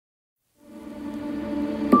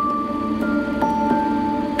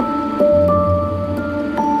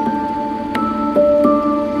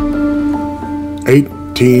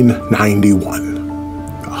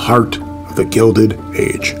1891, the heart of the Gilded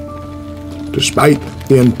Age. Despite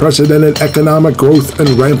the unprecedented economic growth and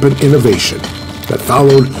rampant innovation that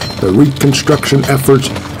followed the Reconstruction efforts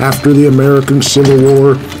after the American Civil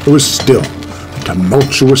War, it was still a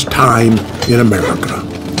tumultuous time in America.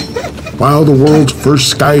 While the world's first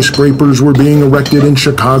skyscrapers were being erected in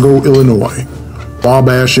Chicago, Illinois,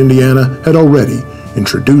 Wabash, Indiana had already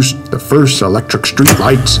introduced the first electric street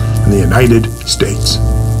lights in the United States.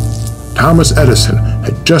 Thomas Edison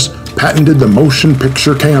had just patented the motion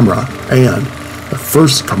picture camera, and the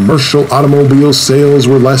first commercial automobile sales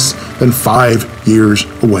were less than 5 years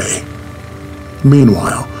away.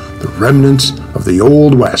 Meanwhile, the remnants of the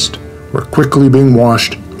Old West were quickly being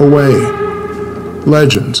washed away.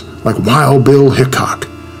 Legends like Wild Bill Hickok,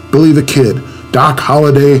 Billy the Kid, Doc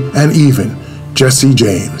Holliday, and even Jesse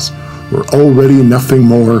James were already nothing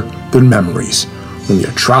more than memories when the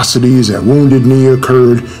atrocities at Wounded Knee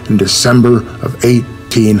occurred in December of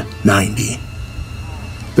 1890.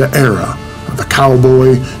 The era of the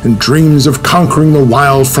cowboy and dreams of conquering the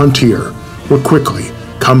wild frontier were quickly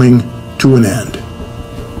coming to an end.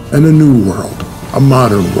 And a new world, a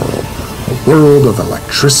modern world, a world of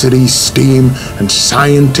electricity, steam, and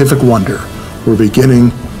scientific wonder were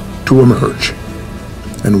beginning to emerge.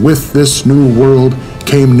 And with this new world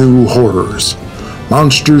came new horrors.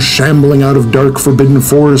 Monsters shambling out of dark, forbidden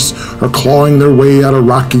forests or clawing their way out of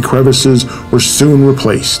rocky crevices were soon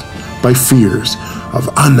replaced by fears of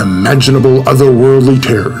unimaginable otherworldly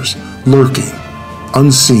terrors lurking,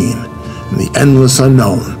 unseen, in the endless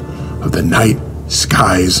unknown of the night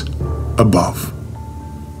skies above.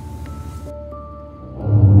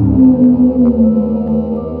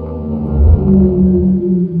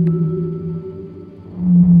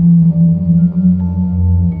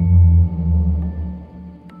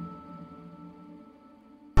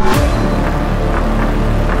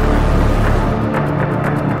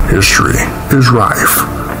 History is rife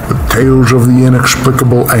with tales of the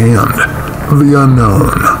inexplicable and the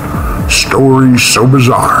unknown. Stories so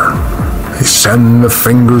bizarre, they send the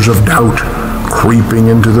fingers of doubt creeping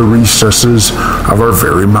into the recesses of our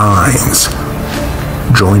very minds.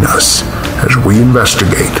 Join us as we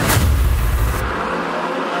investigate.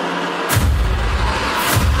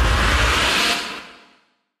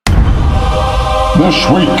 This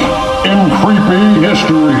week in Creepy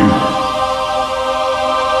History.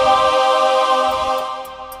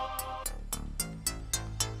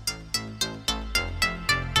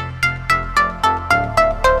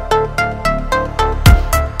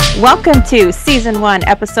 Welcome to Season 1,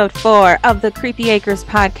 Episode 4 of the Creepy Acres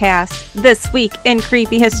Podcast, This Week in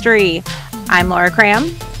Creepy History. I'm Laura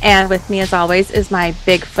Kram, and with me as always is my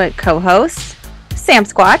Bigfoot co-host, Sam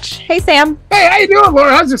Squatch. Hey, Sam. Hey, how you doing,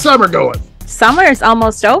 Laura? How's your summer going? Summer's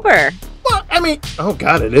almost over. Well, I mean, oh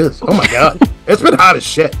God, it is. Oh my God. It's been hot as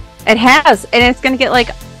shit. It has, and it's going to get like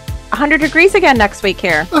 100 degrees again next week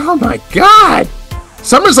here. Oh my God.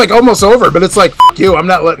 Summer's like almost over, but it's like, f*** you, I'm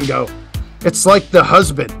not letting go. It's like the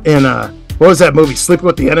husband in, what was that movie, Sleeping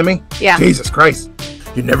with the Enemy? Yeah. Jesus Christ.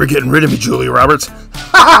 You're never getting rid of me, Julia Roberts.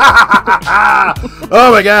 Oh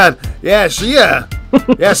my God. Yeah,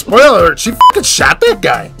 yeah, spoiler alert, she fucking shot that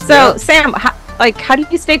guy. So, yeah. Sam, how do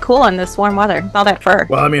you stay cool in this warm weather with all that fur?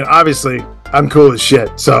 Well, I mean, obviously, I'm cool as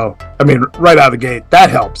shit. So, I mean, right out of the gate, that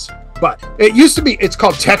helps. But it used to be, it's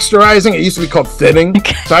called texturizing. It used to be called thinning.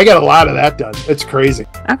 Okay. So I got a lot of that done. It's crazy.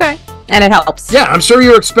 Okay. And it helps. Yeah, I'm sure you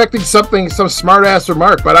were expecting some smart ass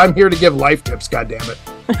remark, but I'm here to give life tips, goddammit.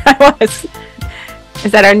 I was.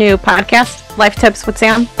 Is that our new podcast? Life Tips with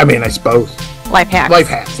Sam? I mean, I suppose. Life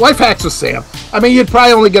Hacks. Life Hacks with Sam. I mean, you'd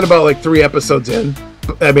probably only get about like 3 episodes in.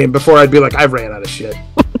 I mean, before I'd be like, I've ran out of shit.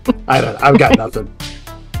 I've got nothing.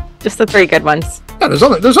 Just the 3 good ones. Yeah, there's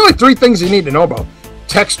only 3 things you need to know about.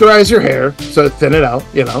 Texturize your hair, so thin it out,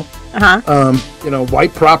 you know.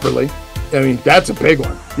 Wipe properly. I mean, that's a big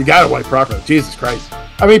one. You gotta wipe properly. Jesus Christ.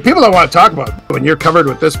 I mean, people don't want to talk about it. When you're covered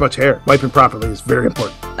with this much hair, wiping properly is very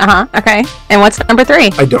important. Okay. And what's number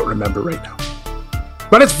 3? I don't remember right now.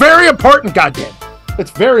 But it's very important, goddamn.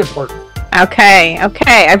 It's very important. Okay.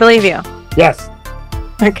 I believe you. Yes.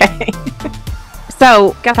 Okay.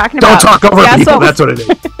 So, talking about... Don't talk over people, that's what it is.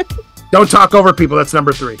 Don't talk over people, that's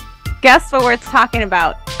number 3. Guess what we're talking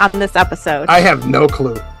about on this episode? I have no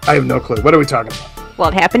clue. What are we talking about? Well,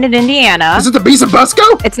 it happened in Indiana. Is it the Beast of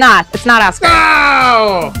Busco? It's not Oscar.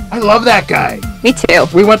 No! I love that guy. Me too.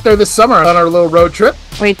 We went there this summer on our little road trip.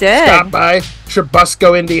 We did. Stopped by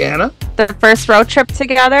Churubusco, Indiana. The first road trip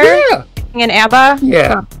together? Yeah. In ABBA?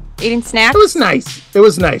 Yeah. Eating snacks? It was nice. It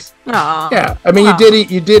was nice. Aw. Yeah, I mean,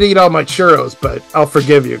 you did eat all my churros, but I'll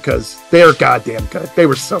forgive you because they are goddamn good. They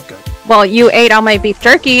were so good. Well, you ate all my beef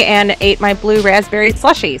jerky and ate my blue raspberry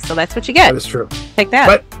slushy, so that's what you get. That is true. Take that.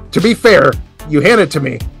 But to be fair, you handed it to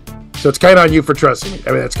me, so it's kind of on you for trusting me.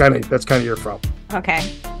 I mean, that's kind of your fault. Okay,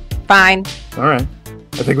 fine. All right.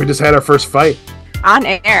 I think we just had our first fight. On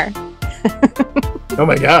air. Oh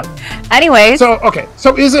my god. Anyways.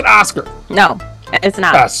 So is it Oscar? No, it's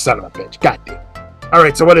not. Ah, son of a bitch. God damn. All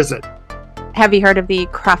right, so what is it? Have you heard of the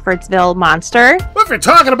Crawfordsville Monster? Well, if you're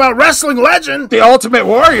talking about wrestling legend, the Ultimate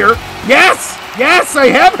Warrior, yes, I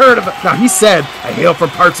have heard of it. Now, he said, I hail from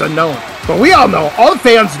parts unknown. But we all know, all the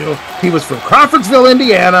fans knew, he was from Crawfordsville,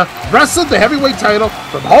 Indiana, wrestled the heavyweight title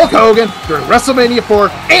from Hulk Hogan during WrestleMania 4,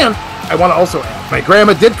 and I want to also add, my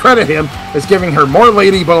grandma did credit him as giving her more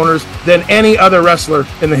lady boners than any other wrestler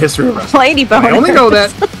in the history of wrestling. Lady boners. I only know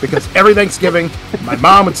that because every Thanksgiving, my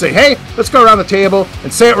mom would say, hey, let's go around the table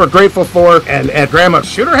and say what we're grateful for. And grandma would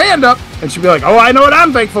shoot her hand up and she'd be like, oh, I know what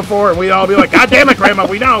I'm thankful for. And we'd all be like, God damn it, grandma,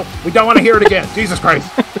 we know. We don't want to hear it again. Jesus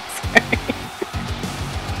Christ.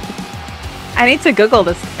 I need to Google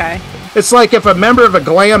this guy. It's like if a member of a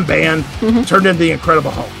glam band turned into the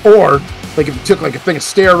Incredible Hulk. Or like if you took like a thing of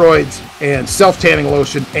steroids and self-tanning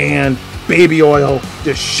lotion and baby oil,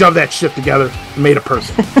 just shove that shit together and made a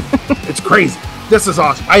person. It's crazy. This is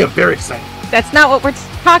awesome. I am very excited. That's not what we're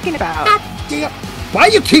talking about. God damn. Why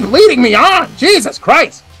you keep leading me on? Jesus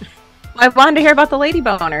Christ. I wanted to hear about the lady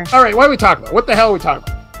boner. All right, what are we talking about? What the hell are we talking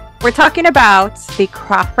about? We're talking about the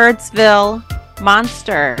Crawfordsville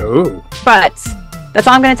Monster. Ooh. But that's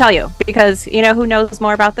all I'm going to tell you, because you know who knows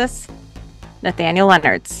more about this? Nathaniel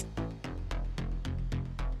Leonards.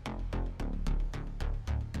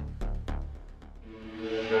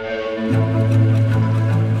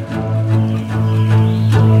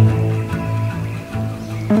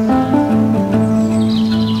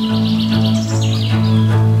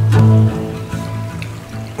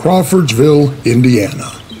 Crawfordsville, Indiana.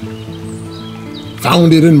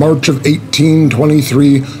 Founded in March of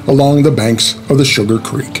 1823 along the banks of the Sugar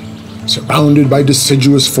Creek. Surrounded by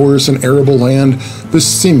deciduous forests and arable land, this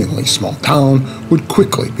seemingly small town would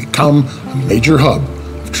quickly become a major hub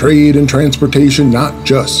of trade and transportation, not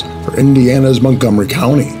just for Indiana's Montgomery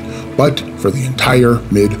County, but for the entire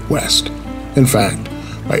Midwest. In fact,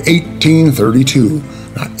 by 1832,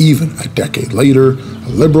 not even a decade later, a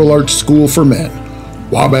liberal arts school for men,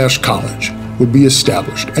 Wabash College, would be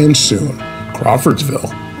established, and soon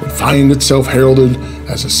Crawfordsville would find itself heralded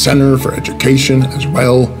as a center for education as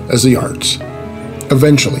well as the arts,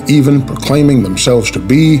 eventually even proclaiming themselves to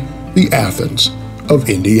be the Athens of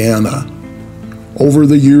Indiana. Over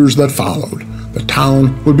the years that followed, the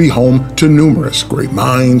town would be home to numerous great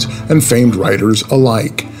minds and famed writers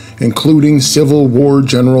alike, including Civil War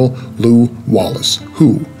General Lew Wallace,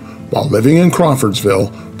 who, while living in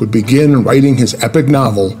Crawfordsville, would begin writing his epic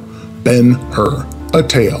novel, Ben-Hur, A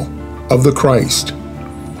Tale of the Christ,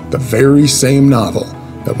 the very same novel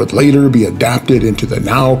that would later be adapted into the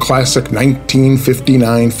now classic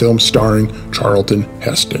 1959 film starring Charlton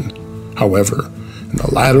Heston. However, in the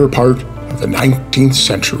latter part of the 19th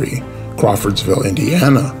century, Crawfordsville,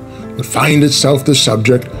 Indiana, would find itself the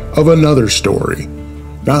subject of another story,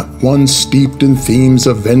 not one steeped in themes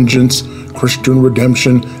of vengeance, Christian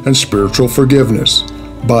redemption, and spiritual forgiveness,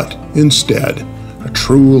 but instead a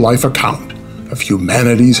true life account of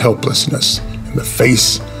humanity's helplessness in the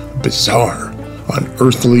face of bizarre,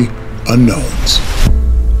 unearthly unknowns.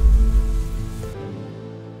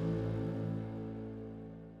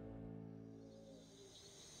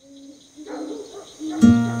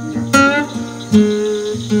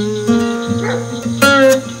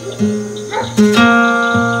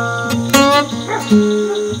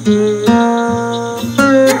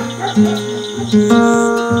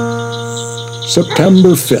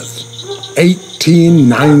 September 5th,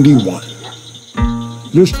 1891.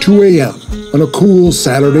 It is 2 a.m. on a cool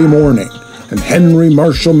Saturday morning, and Henry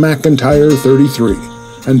Marshall McIntyre, 33,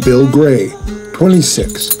 and Bill Gray,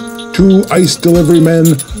 26, two ice delivery men,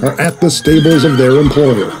 are at the stables of their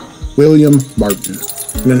employer, William Martin,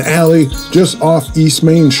 in an alley just off East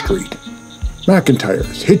Main Street. McIntyre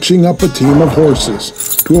is hitching up a team of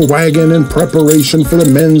horses to a wagon in preparation for the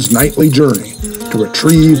men's nightly journey to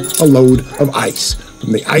retrieve a load of ice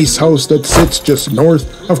from the ice house that sits just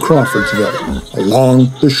north of Crawfordsville,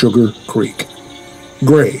 along the Sugar Creek.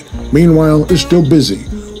 Gray, meanwhile, is still busy,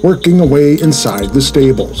 working away inside the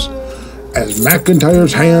stables. As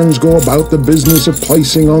McIntyre's hands go about the business of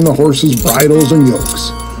placing on the horses' bridles and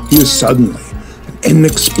yokes, he is suddenly and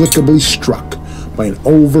inexplicably struck by an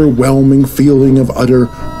overwhelming feeling of utter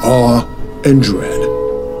awe and dread.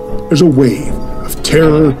 as a wave of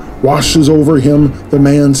terror washes over him, the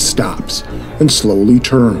man stops and slowly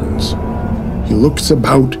turns. He looks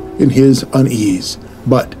about in his unease,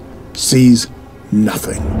 but sees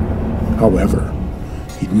nothing. However,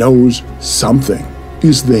 he knows something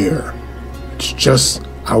is there. It's just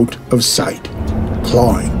out of sight,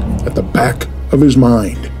 clawing at the back of his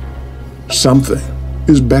mind. Something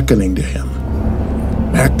is beckoning to him.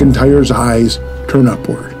 McIntyre's eyes turn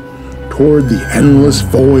upward, toward the endless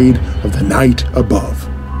void of the night above.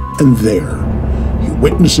 And there, he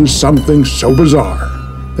witnesses something so bizarre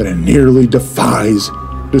that it nearly defies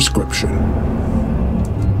description.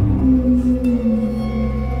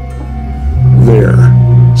 There,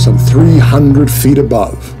 some 300 feet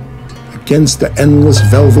above, against the endless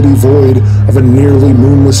velvety void of a nearly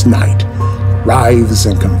moonless night, writhes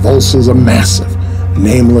and convulses a massive,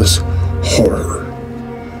 nameless horror.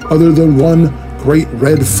 Other than one great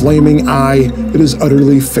red flaming eye, it is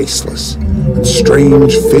utterly faceless, and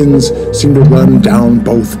strange fins seem to run down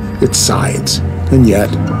both its sides, and yet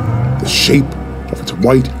the shape of its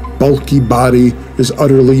white, bulky body is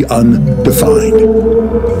utterly undefined.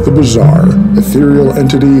 The bizarre, ethereal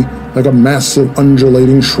entity, like a massive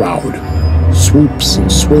undulating shroud, swoops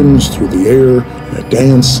and swims through the air in a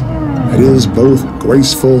dance that is both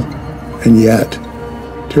graceful and yet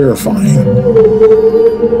terrifying.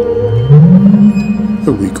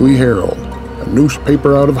 The Weekly Herald, a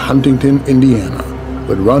newspaper out of Huntington, Indiana,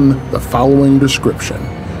 would run the following description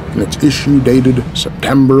in its issue dated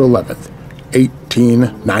September 11th,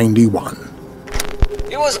 1891.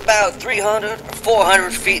 It was about 300 or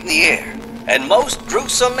 400 feet in the air, and most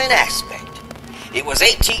gruesome in aspect. It was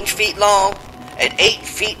 18 feet long and 8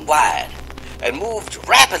 feet wide, and moved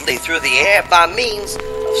rapidly through the air by means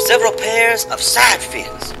of several pairs of side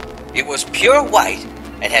fins. It was pure white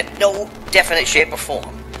and had no definite shape or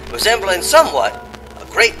form, resembling somewhat a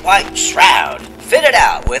great white shroud fitted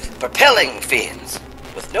out with propelling fins,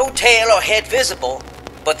 with no tail or head visible,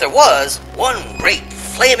 but there was one great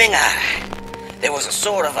flaming eye. There was a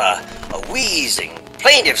sort of a wheezing,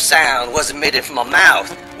 plaintive sound was emitted from a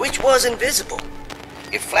mouth, which was invisible.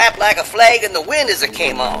 It flapped like a flag in the wind as it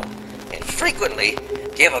came on, and frequently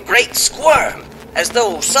gave a great squirm, as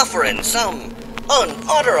though suffering some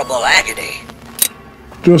unutterable agony.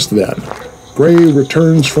 Just then, Gray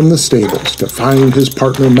returns from the stables to find his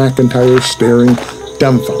partner McIntyre staring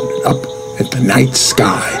dumbfounded up at the night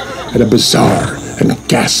sky at a bizarre and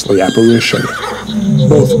ghastly apparition.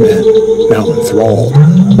 Both men, now enthralled,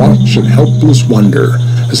 watch in helpless wonder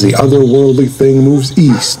as the otherworldly thing moves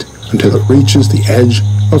east until it reaches the edge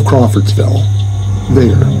of Crawfordsville.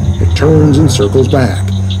 There, it turns and circles back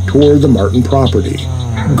toward the Martin property.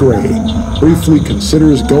 Gray briefly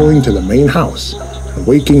considers going to the main house and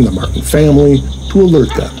waking the Martin family to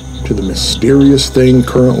alert them to the mysterious thing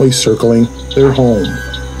currently circling their home,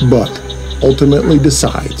 but ultimately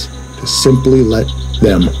decides to simply let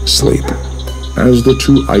them sleep. As the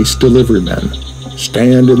two ice delivery men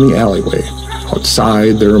stand in the alleyway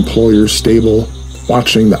outside their employer's stable,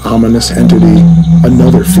 watching the ominous entity,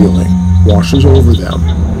 another feeling washes over them.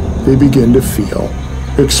 They begin to feel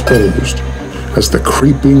exposed as the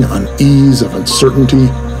creeping unease of uncertainty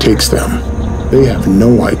takes them. They have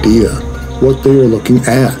no idea what they are looking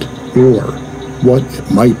at or what it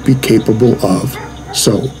might be capable of.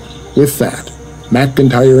 So, with that,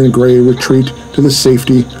 McIntyre and Gray retreat to the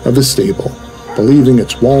safety of the stable, believing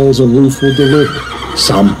its walls and roof will deliver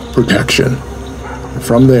some protection. And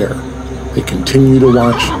from there, they continue to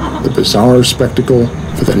watch the bizarre spectacle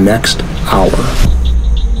for the next hour.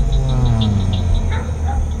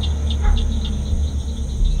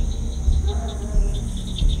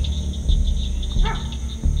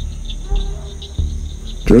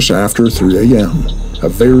 Just after 3 a.m., a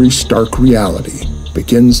very stark reality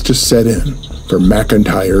begins to set in for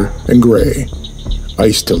McIntyre and Gray.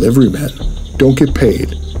 Ice delivery men don't get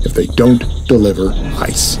paid if they don't deliver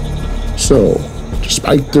ice. So,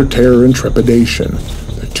 despite their terror and trepidation,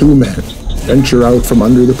 the two men venture out from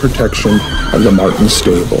under the protection of the Martin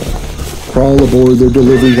stable, crawl aboard their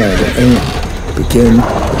delivery wagon, and begin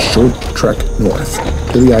the short trek north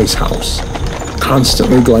to the ice house,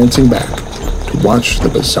 constantly glancing back to watch the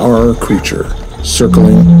bizarre creature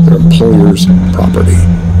circling their employer's property.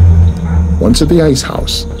 Once at the ice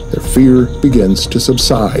house, their fear begins to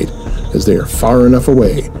subside as they are far enough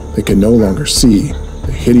away they can no longer see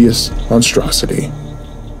the hideous monstrosity.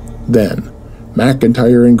 Then,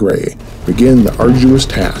 McIntyre and Gray begin the arduous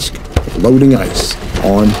task of loading ice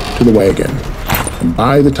onto the wagon. And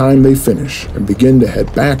by the time they finish and begin to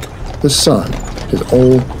head back, the sun has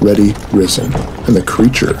already risen, and the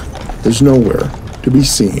creature is nowhere to be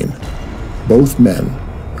seen. Both men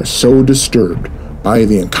are so disturbed by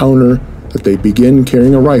the encounter that they begin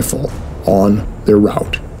carrying a rifle on their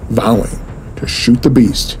route, vowing to shoot the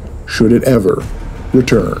beast should it ever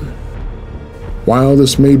return. While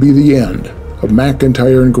this may be the end of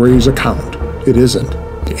McIntyre and Gray's account, it isn't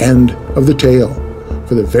the end of the tale,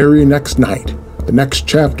 for the very next night, the next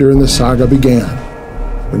chapter in the saga began,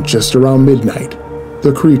 when just around midnight,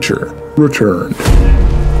 the creature returned.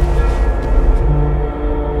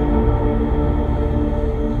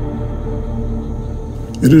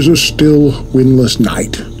 It is a still, windless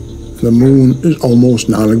night, and the moon is almost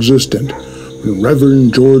non-existent, when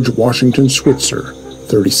Reverend George Washington Switzer,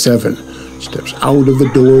 37, steps out of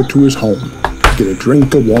the door to his home to get a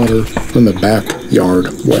drink of water from the backyard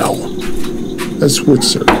well. As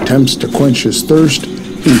Switzer attempts to quench his thirst,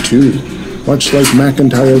 he too, much like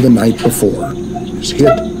McIntyre the night before, is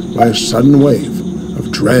hit by a sudden wave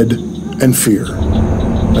of dread and fear,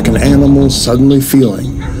 like an animal suddenly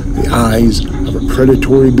feeling the eyes of a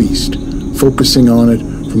predatory beast focusing on it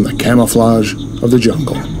from the camouflage of the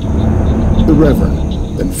jungle. The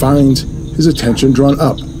Reverend then finds his attention drawn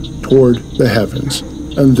up toward the heavens,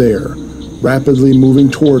 and there, rapidly moving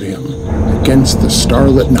toward him against the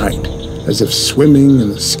starlit night, as if swimming in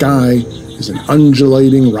the sky, is an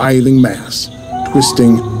undulating, writhing mass,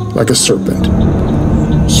 twisting like a serpent.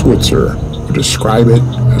 Switzer would describe it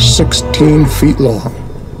as 16 feet long,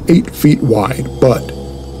 8 feet wide, but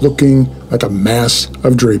looking like a mass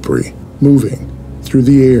of drapery moving through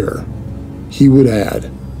the air. He would add,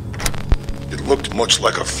 "It looked much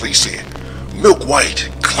like a fleecy, milk-white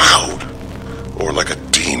cloud, or like a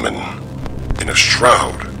demon in a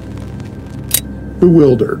shroud."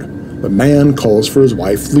 Bewildered, the man calls for his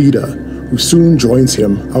wife Lita, who soon joins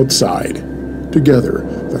him outside. Together,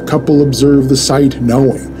 the couple observe the sight,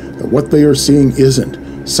 knowing that what they are seeing isn't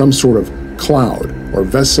some sort of cloud or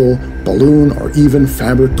vessel, balloon, or even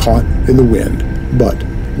fabric caught in the wind, but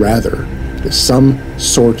rather it is some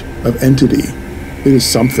sort of entity. It is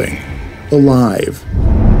something alive.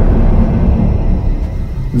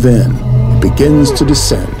 Then it begins to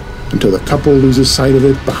descend until the couple loses sight of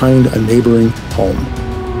it behind a neighboring home.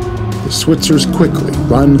 The Switzers quickly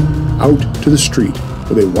run out to the street,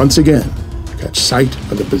 where they once again catch sight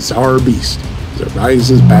of the bizarre beast as it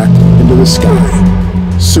rises back into the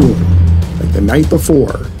sky. Soon, like the night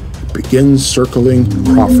before, it begins circling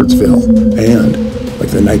Crawfordsville, and, like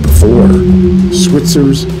the night before,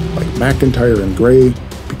 Switzers, like McIntyre and Gray,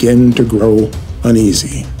 begin to grow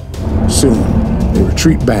uneasy. Soon, they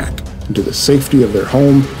retreat back into the safety of their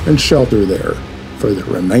home and shelter there for the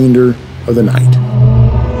remainder of the night.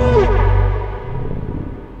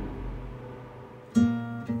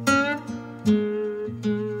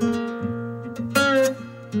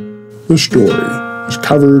 The story is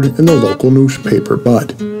covered in the local newspaper,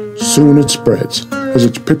 but soon it spreads as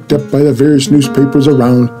it's picked up by the various newspapers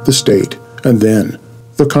around the state and then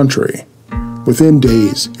the country. Within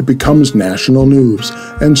days, it becomes national news,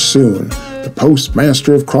 and soon the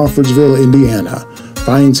postmaster of Crawfordsville, Indiana,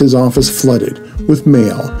 finds his office flooded with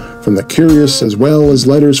mail from the curious as well as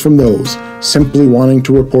letters from those simply wanting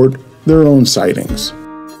to report their own sightings.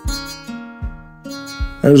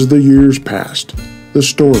 As the years passed, the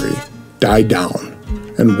story died down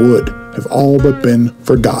and would have all but been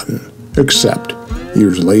forgotten, except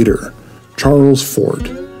years later, Charles Fort,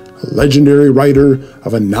 a legendary writer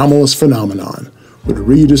of anomalous phenomenon, would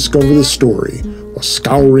rediscover the story while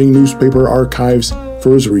scouring newspaper archives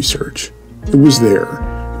for his research. It was there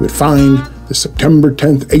he would find the September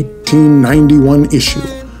 10th, 1891 issue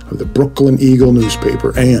of the Brooklyn Eagle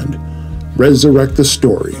newspaper and resurrect the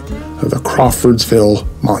story of the Crawfordsville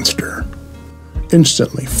Monster.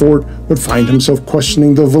 Instantly, Fort would find himself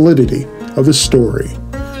questioning the validity of his story.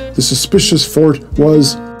 The suspicious Fort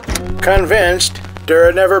was convinced there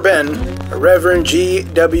had never been a Reverend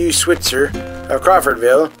G.W. Switzer of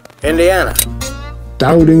Crawfordville, Indiana.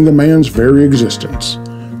 Doubting the man's very existence,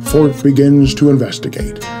 Fort begins to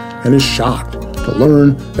investigate and is shocked to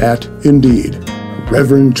learn that, indeed,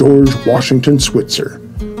 Reverend George Washington Switzer,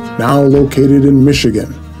 now located in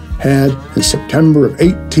Michigan, had in September of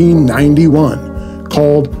 1891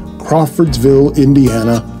 called Crawfordsville,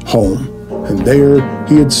 Indiana, home, and there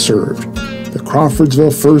he had served the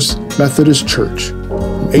Crawfordsville First Methodist Church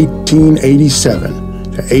from 1887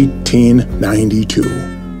 to 1892.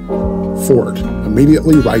 Fort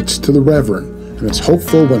immediately writes to the Reverend and is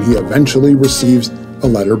hopeful when he eventually receives a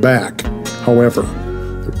letter back. However,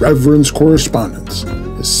 the Reverend's correspondence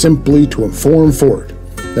is simply to inform Fort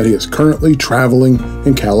that he is currently traveling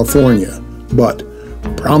in California, but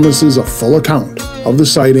promises a full account of the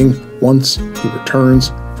sighting once he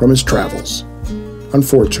returns from his travels.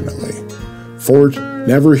 Unfortunately, Fort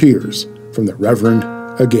never hears from the Reverend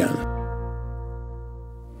again.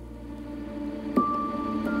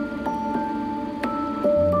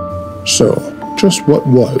 So, just what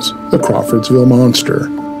was the Crawfordsville Monster?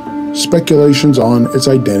 Speculations on its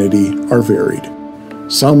identity are varied.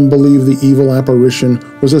 Some believe the evil apparition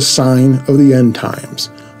was a sign of the end times,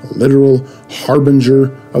 a literal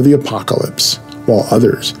harbinger of the apocalypse, while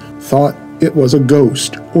others thought it was a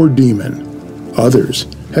ghost or demon. Others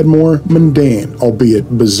had more mundane,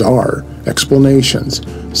 albeit bizarre, explanations,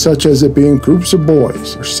 such as it being groups of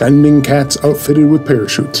boys or sending cats outfitted with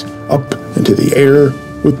parachutes up into the air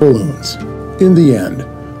with balloons. In the end,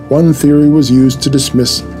 one theory was used to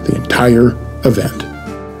dismiss the entire event.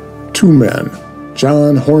 Two men,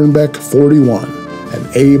 John Hornbeck, 41,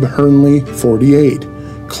 and Abe Hernley, 48,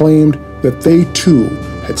 claimed that they too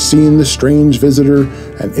had seen the strange visitor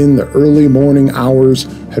and in the early morning hours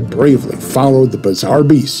had bravely followed the bizarre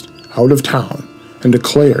beast out of town and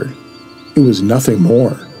declared it was nothing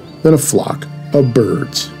more than a flock of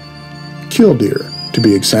birds. Killdeer, to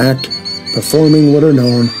be exact, performing what are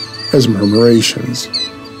known as murmurations.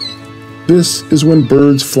 This is when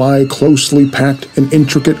birds fly closely packed in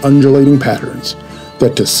intricate undulating patterns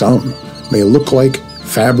that to some may look like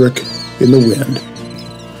fabric in the wind.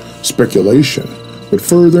 Speculation would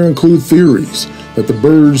further include theories that the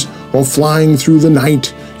birds, while flying through the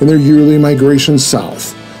night in their yearly migration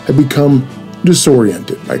south, had become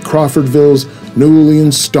disoriented by Crawfordville's newly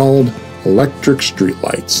installed electric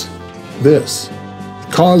streetlights. This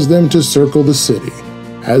caused them to circle the city.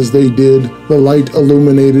 As they did, the light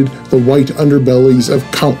illuminated the white underbellies of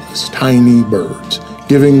countless tiny birds,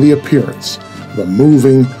 giving the appearance of a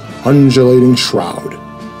moving, undulating shroud.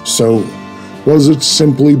 So, was it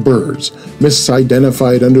simply birds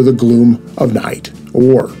misidentified under the gloom of night,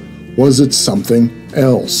 or was it something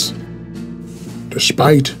else?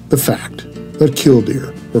 Despite the fact that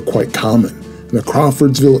killdeer were quite common in the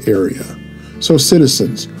Crawfordsville area, so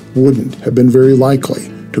citizens wouldn't have been very likely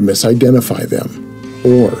to misidentify them,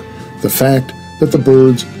 or the fact that the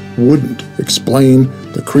birds wouldn't explain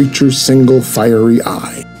the creature's single fiery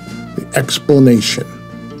eye. The explanation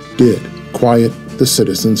did quiet the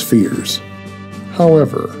citizens' fears.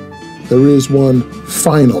 However, there is one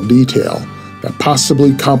final detail that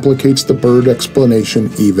possibly complicates the bird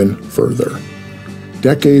explanation even further.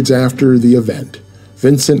 Decades after the event,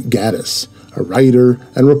 Vincent Gaddis, a writer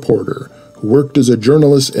and reporter who worked as a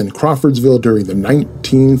journalist in Crawfordsville during the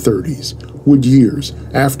 1930s, would years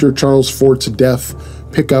after Charles Fort's death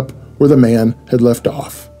pick up where the man had left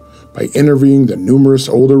off by interviewing the numerous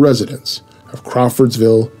older residents of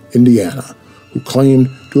Crawfordsville, Indiana, who claimed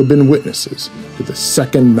to have been witnesses to the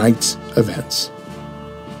second night's events.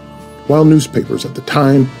 While newspapers at the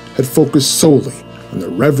time had focused solely on the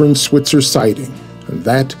Reverend Switzer sighting and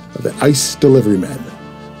that of the ice delivery men,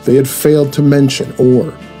 they had failed to mention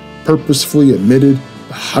or purposefully omitted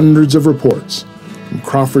the hundreds of reports from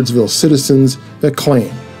Crawfordsville citizens that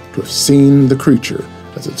claimed to have seen the creature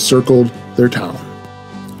as it circled their town.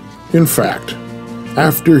 In fact,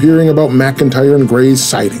 after hearing about McIntyre and Gray's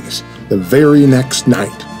sightings the very next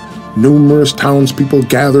night, numerous townspeople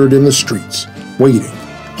gathered in the streets, waiting,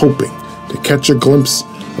 hoping to catch a glimpse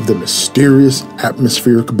of the mysterious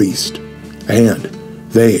atmospheric beast. And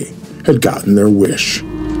they had gotten their wish.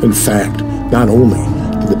 In fact, not only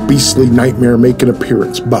did the beastly nightmare make an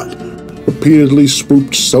appearance, but repeatedly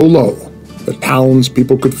swooped so low that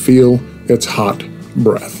townspeople could feel its hot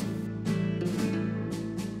breath.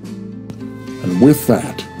 And with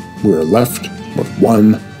that, we're left with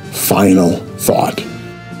one final thought.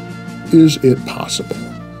 Is it possible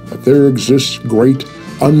that there exists great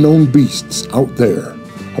unknown beasts out there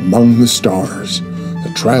among the stars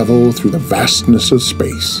that travel through the vastness of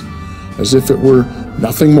space as if it were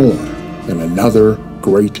nothing more than another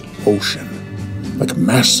great ocean? Like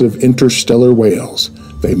massive interstellar whales,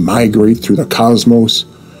 they migrate through the cosmos,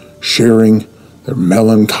 sharing their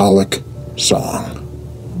melancholic song.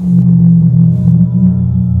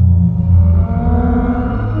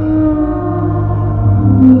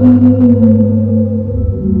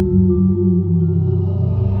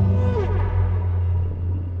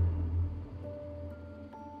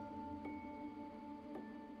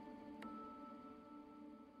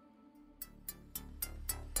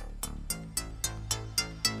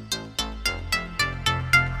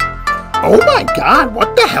 Oh my God,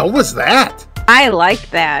 what the hell was that? I like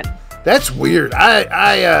that. That's weird.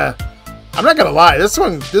 I'm not gonna lie. This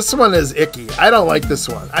one is icky. I don't like this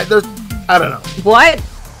one. I don't know. What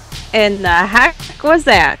in the heck was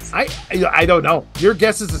that? I don't know. Your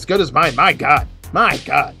guess is as good as mine. My God.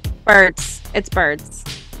 Birds. It's birds.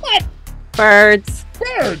 What? Birds.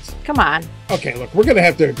 birds. Come on. Okay, look, we're going to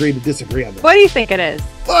have to agree to disagree on this. What do you think it is?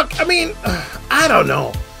 Look, I mean, I don't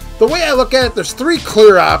know. The way I look at it, there's three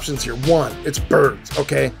clear options here. One, it's birds,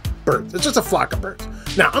 okay? Birds. It's just a flock of birds.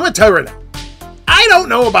 Now, I'm going to tell you right now, I don't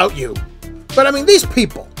know about you, but I mean, these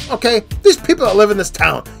people, okay? These people that live in this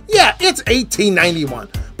town, yeah, it's 1891,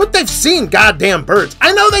 but they've seen goddamn birds.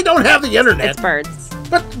 I know they don't have the internet. It's birds.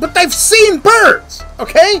 But they've seen birds,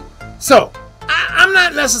 okay? So, I'm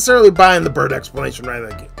not necessarily buying the bird explanation right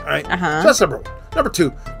away, all right? So that's number one. Number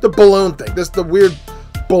two, the balloon thing. The weird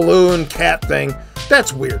balloon cat thing.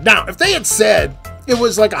 That's weird. Now, if they had said it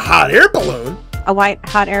was like a hot air balloon. A white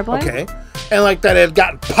hot air balloon? Okay. And like that it had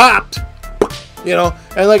gotten popped, you know,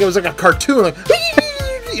 and like it was like a cartoon, like,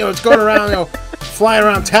 you know, it's going around, you know, flying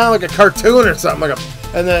around town like a cartoon or something.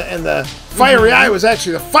 And the fiery eye was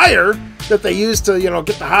actually the fire that they used to, you know,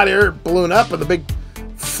 get the hot air balloon up, and the big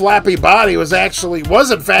flappy body was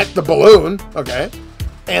in fact the balloon, okay?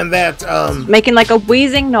 And that making like a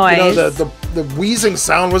wheezing noise. You know, the wheezing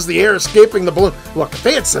sound was the air escaping the balloon. Look, if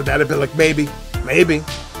they had said that, it'd be like, maybe,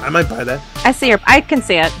 I might buy that. I can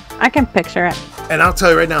see it. I can picture it. And I'll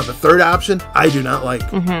tell you right now, the third option, I do not like.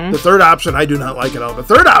 The third option, I do not like at all. The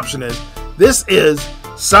third option is, this is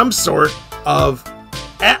some sort of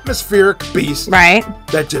atmospheric beast, right,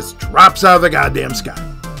 that just drops out of the goddamn sky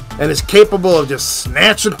and is capable of just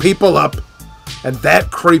snatching people up, and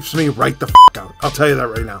that creeps me right the out. I'll tell you that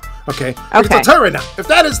right now. Okay. Because I'll tell you right now, if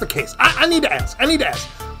that is the case, I need to ask,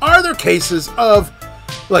 are there cases of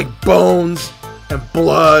like bones and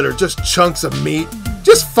blood or just chunks of meat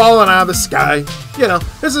just falling out of the sky, you know,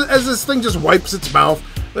 as this thing just wipes its mouth,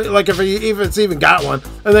 like if it's even got one,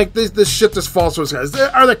 and like this shit just falls to its guys?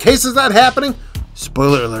 Are there cases of that happening?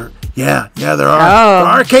 Spoiler alert. Yeah, there are.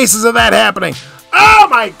 There are cases of that happening. Oh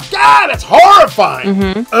my God, it's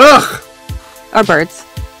horrifying. Ugh. Or birds.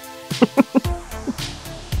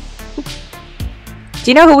 Do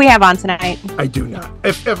you know who we have on tonight? I do not.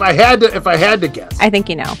 If I had to guess. I think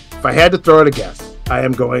you know. If I had to throw out a guess, I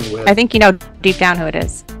am going with. I think you know deep down who it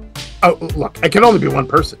is. Oh, look, it can only be one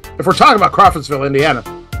person. If we're talking about Crawfordsville, Indiana,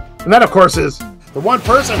 and that of course is the one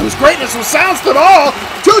person whose greatness was silenced at all,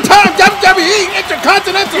 two-time WWE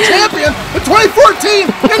Intercontinental Champion in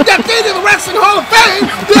 2014, inducted to the Wrestling Hall of Fame,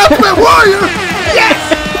 the Ultimate Warrior.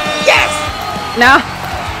 Yes. No.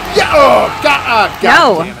 Yeah. Oh God.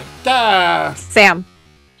 No. Damn it. Sam,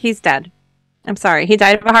 he's dead. I'm sorry. He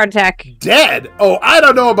died of a heart attack. Dead? Oh, I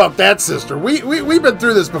don't know about that, sister. We've been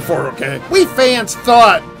through this before, okay? We fans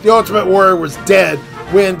thought the Ultimate Warrior was dead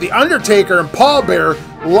when The Undertaker and Paul Bearer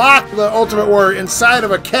locked the Ultimate Warrior inside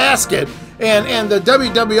of a casket, and the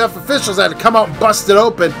WWF officials had to come out and bust it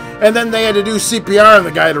open, and then they had to do CPR on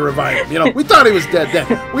the guy to revive him. You know, we thought he was dead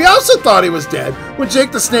then. We also thought he was dead when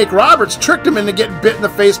Jake the Snake Roberts tricked him into getting bit in the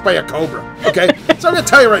face by a cobra. Okay? So I'm going to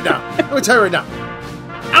tell you right now.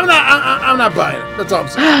 I'm not buying it. That's all I'm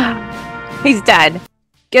saying. He's dead.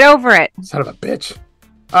 Get over it. Son of a bitch.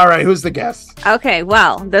 All right, who's the guest? Okay,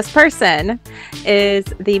 well, this person is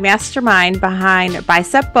the mastermind behind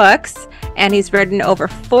Bicep Books, and he's written over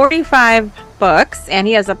 45 books, and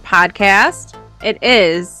he has a podcast. It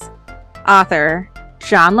is author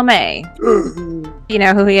John LeMay. You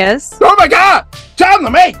know who he is? Oh my God! John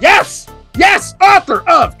LeMay, yes! Yes, author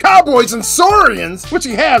of Cowboys and Saurians, which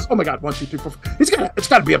he has. Oh my God, 1, 2, 3, 4, 5. It's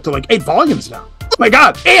got to be up to like 8 volumes now. Oh my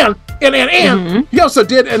God! And he also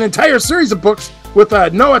did an entire series of books with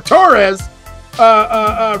Noah Torres,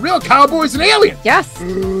 Real Cowboys and Aliens. Yes.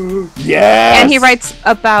 Yes. And he writes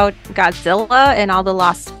about Godzilla and all the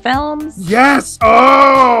lost films. Yes.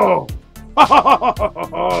 Oh.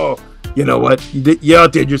 You know what? You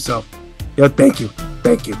outdid yourself. Yeah. Thank you.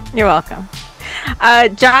 You're welcome.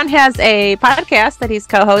 John has a podcast that he's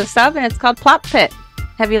co-host of, and it's called Plot Pit.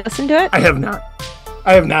 Have you listened to it? I have not.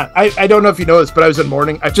 I don't know if you know this, but I was in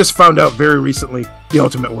mourning. I just found out very recently the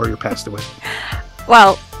Ultimate Warrior passed away.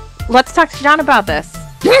 Well, let's talk to John about this.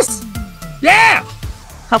 Yes. Yeah.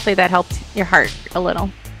 Hopefully that helped your heart a little.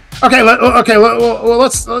 Okay. Well,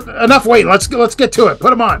 let's enough waiting. Let's get to it.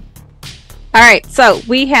 Put him on. All right. So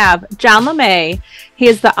we have John LeMay. He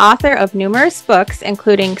is the author of numerous books,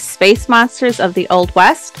 including Space Monsters of the Old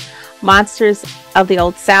West, Monsters of the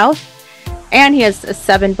Old South, and he has a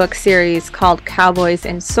 7-book series called Cowboys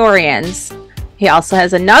and Saurians. He also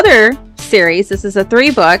has another series. This is a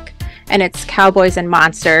 3-book, and it's Cowboys and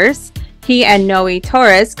Monsters. He and Noe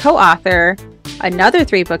Torres co-author another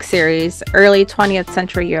 3-book series, Early 20th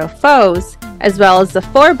Century UFOs, as well as the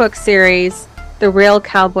 4-book series, The Real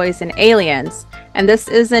Cowboys and Aliens. And this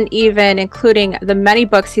isn't even including the many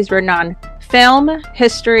books he's written on film,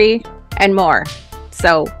 history, and more.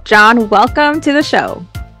 So, John, welcome to the show.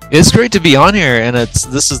 It's great to be on here, and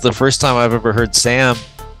this is the first time I've ever heard Sam,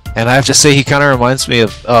 and I have to say he kind of reminds me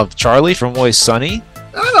of Charlie from Always Sunny.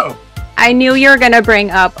 Oh, I knew you were going to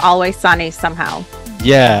bring up Always Sunny somehow.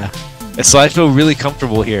 Yeah. And so I feel really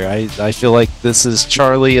comfortable here. I feel like this is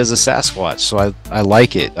Charlie as a Sasquatch, so I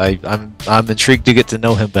like it. I'm intrigued to get to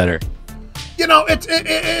know him better. you know,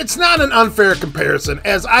 it's not an unfair comparison,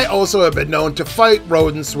 as I also have been known to fight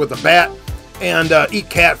rodents with a bat and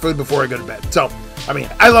eat cat food before I go to bed. So, I mean,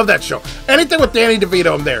 I love that show. Anything with Danny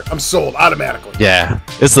DeVito, I'm there. I'm sold automatically. Yeah,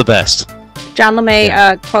 it's the best. John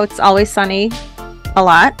LeMay quotes Always Sunny a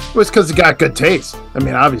lot. It was because he got good taste. I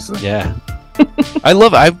mean, obviously. Yeah.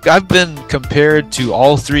 I've been compared to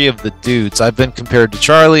all three of the dudes. I've been compared to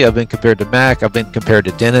Charlie, I've been compared to Mac, I've been compared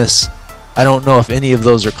to Dennis. I don't know if any of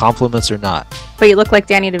those are compliments or not. But you look like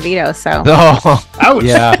Danny DeVito, so. Oh, Ouch.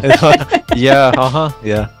 yeah.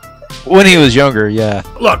 Yeah. When he was younger, yeah.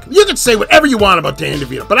 Look, you can say whatever you want about Danny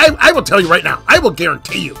DeVito, but I will tell you right now, I will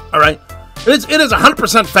guarantee you, all right? It is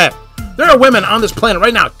 100% fact. There are women on this planet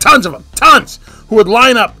right now, tons of them, tons, who would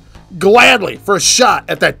line up gladly for a shot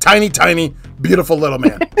at that tiny, beautiful little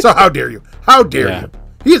man. So how dare you? How dare you?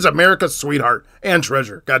 He is America's sweetheart and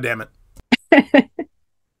treasure. God damn it.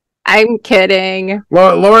 I'm kidding.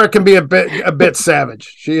 Laura can be a bit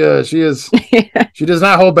savage. She is. She does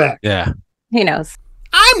not hold back. Yeah. He knows.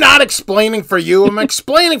 I'm not explaining for you. I'm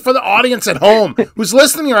explaining for the audience at home who's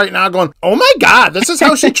listening right now going, oh my God, this is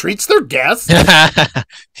how she treats their guests.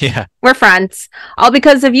 Yeah. We're friends. All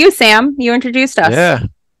because of you, Sam. You introduced us. Yeah.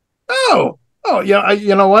 Oh, yeah.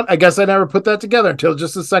 You know what? I guess I never put that together until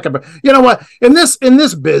just a second. But you know what? In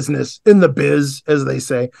this business, in the biz, as they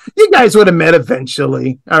say, you guys would have met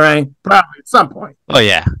eventually. All right, probably at some point. Oh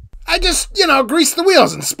yeah. I just, grease the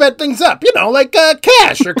wheels and sped things up. Like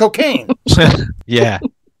cash or cocaine. Yeah.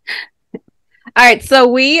 All right, so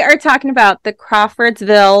we are talking about the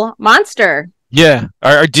Crawfordsville Monster. Yeah.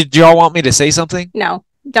 Did y'all want me to say something? No,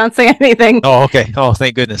 don't say anything. Oh, okay. Oh,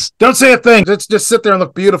 thank goodness. Don't say a thing. Let's just sit there and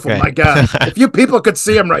look beautiful. Okay. My God, if you people could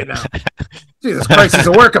see him right now, Jesus Christ, it's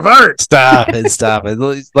a work of art. Stop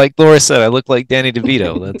it. Like Laura said, I look like Danny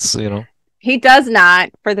DeVito. That's, He does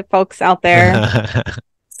not, for the folks out there.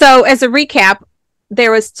 So as a recap,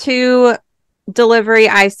 there was 2 delivery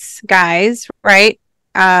ice guys, right?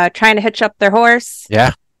 Trying to hitch up their horse.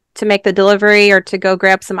 Yeah. To make the delivery or to go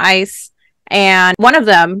grab some ice. And one of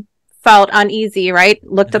them felt uneasy, right?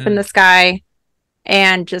 Looked up in the sky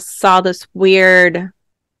and just saw this weird,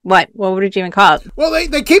 what did you even call it? Well,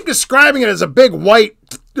 they keep describing it as a big white,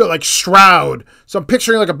 shroud. So I'm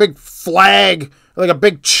picturing like a big flag, like a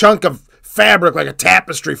big chunk of fabric, like a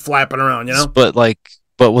tapestry flapping around,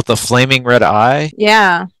 But with a flaming red eye.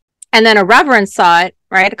 Yeah. And then a reverend saw it,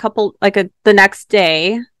 right? The next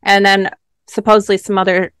day. And then supposedly some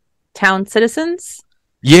other town citizens.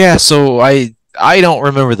 Yeah, so I don't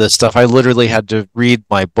remember this stuff. I literally had to read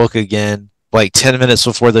my book again like 10 minutes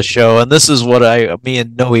before the show, and this is what me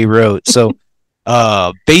and Noe wrote. So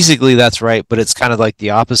basically that's right, but it's kind of like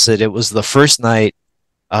the opposite. It was the first night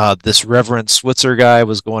this Reverend Switzer guy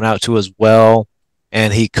was going out to his well,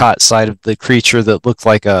 and he caught sight of the creature that looked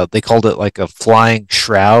like they called it like a flying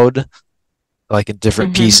shroud, like in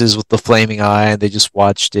different pieces with the flaming eye, and they just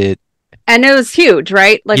watched it. And it was huge,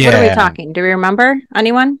 right? Like, What are we talking? Do we remember?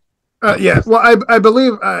 Anyone? Yeah. Well, I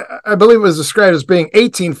believe it was described as being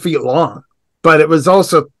 18 feet long, but it was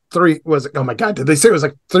also oh my God, did they say it was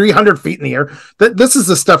like 300 feet in the air? This is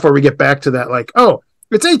the stuff where we get back to that, like, oh,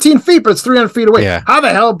 it's 18 feet, but it's 300 feet away. Yeah. How the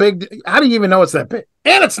hell big? How do you even know it's that big?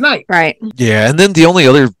 And it's night. Right. Yeah. And then the only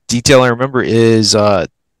other detail I remember is the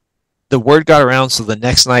word got around. So the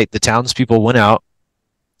next night, the townspeople went out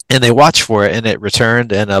and they watched for it, and it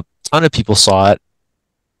returned, and a ton of people saw it.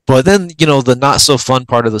 But then, the not so fun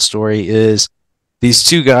part of the story is these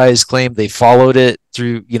 2 guys claimed they followed it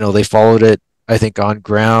through, I think, on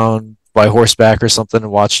ground by horseback or something,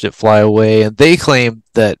 and watched it fly away. And they claimed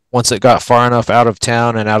that once it got far enough out of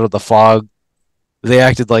town and out of the fog, they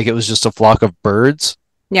acted like it was just a flock of birds.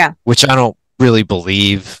 Yeah. Which I don't really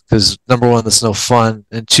believe, because number 1, that's no fun.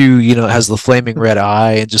 And 2, it has the flaming red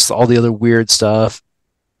eye and just all the other weird stuff.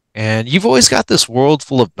 And you've always got this world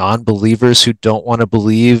full of non-believers who don't want to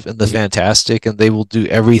believe in the fantastic, and they will do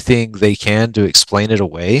everything they can to explain it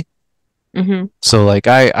away. Mm-hmm. So,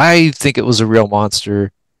 I think it was a real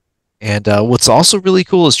monster. And what's also really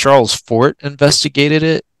cool is Charles Fort investigated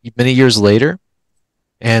it many years later.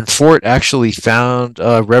 And Fort actually found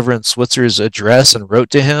Reverend Switzer's address and wrote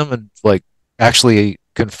to him and, actually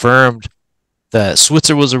confirmed that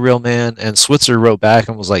Switzer was a real man. And Switzer wrote back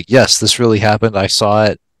and was like, yes, this really happened. I saw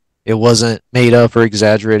it. It wasn't made up or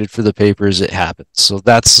exaggerated for the papers. It happened. So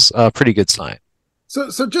that's a pretty good sign.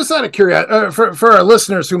 So just out of curiosity, for our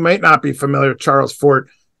listeners who might not be familiar with Charles Fort,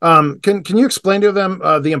 can you explain to them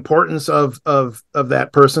the importance of that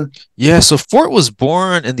person? Yeah, so Fort was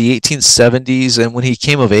born in the 1870s, and when he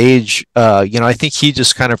came of age, I think he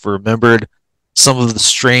just kind of remembered some of the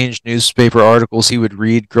strange newspaper articles he would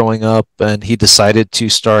read growing up, and he decided to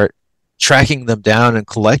start tracking them down and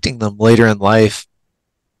collecting them later in life.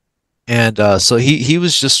 And so he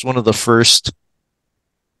was just one of the first.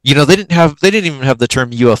 They didn't even have the term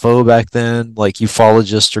UFO back then, like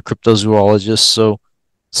ufologist or cryptozoologist.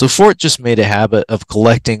 So Fort just made a habit of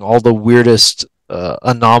collecting all the weirdest,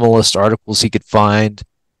 anomalous articles he could find,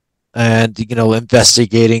 and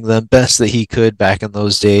investigating them best that he could back in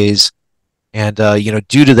those days. And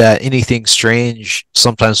due to that, anything strange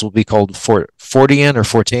sometimes will be called Fortean or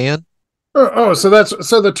Fortean. So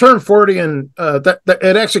the term Fortean, that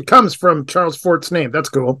it actually comes from Charles Fort's name. That's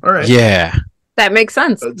cool. All right. Yeah. That makes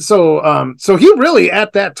sense. So he really,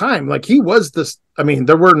 at that time, like, he was this. I mean,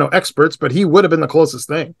 there were no experts, but he would have been the closest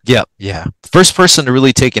thing. Yeah, yeah. First person to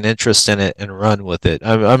really take an interest in it and run with it.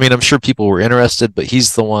 I mean, I'm sure people were interested, but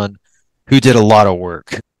he's the one who did a lot of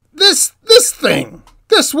work. This thing,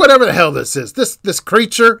 whatever the hell this is, this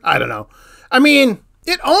creature, I don't know. I mean,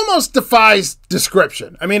 it almost defies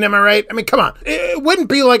description. I mean, am I right? I mean, come on. It wouldn't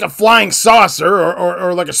be like a flying saucer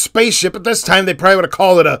or like a spaceship. At this time, they probably would have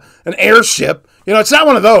called it an airship. It's not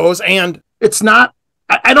one of those, and it's not.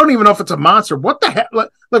 I don't even know if it's a monster. What the heck? Like,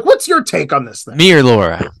 what's your take on this thing? Me or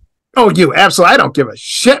Laura? Oh, you. Absolutely. I don't give a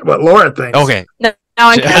shit what Laura thinks. Okay. No,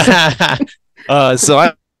 I So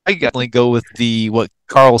I definitely go with what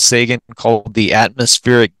Carl Sagan called the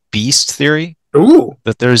atmospheric beast theory. Ooh.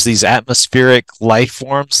 That there's these atmospheric life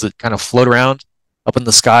forms that kind of float around up in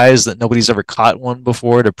the skies that nobody's ever caught one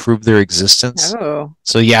before to prove their existence. Oh.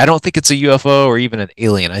 So yeah, I don't think it's a UFO or even an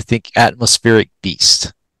alien. I think atmospheric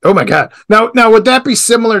beast. Oh my God. Now would that be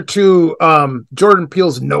similar to Jordan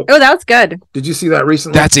Peele's Nope? Oh, that was good. Did you see that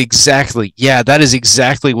recently? That is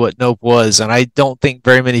exactly what Nope was, and I don't think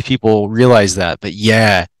very many people realize that. But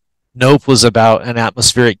yeah, Nope was about an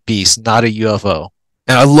atmospheric beast, not a UFO.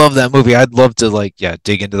 And I love that movie. I'd love to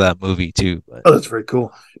dig into that movie too. But. Oh, that's very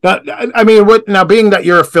cool. Now, I mean, being that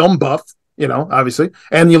you're a film buff, obviously,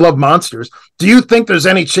 and you love monsters, do you think there's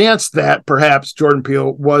any chance that perhaps Jordan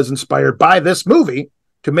Peele was inspired by this movie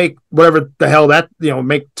to make whatever the hell that,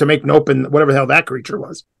 make Nope and whatever the hell that creature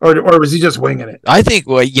was? Or was he just winging it? I think,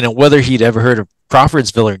 whether he'd ever heard of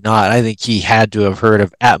Crawfordsville or not, I think he had to have heard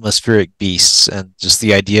of atmospheric beasts and just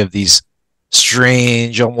the idea of these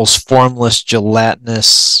strange, almost formless,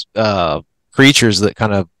 gelatinous creatures that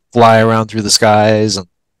kind of fly around through the skies.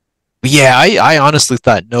 But yeah, I honestly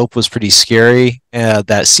thought Nope was pretty scary.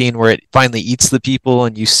 That scene where it finally eats the people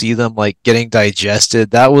and you see them getting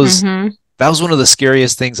digested. That was one of the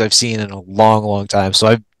scariest things I've seen in a long, long time. So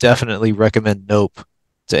I definitely recommend Nope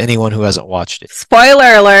to anyone who hasn't watched it.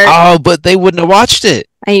 Spoiler alert. Oh, but they wouldn't have watched it.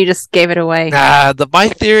 And you just gave it away. My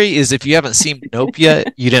theory is if you haven't seen Nope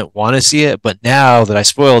yet, you didn't want to see it. But now that I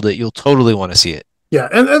spoiled it, you'll totally want to see it. Yeah,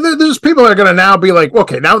 and there's people that are going to now be like,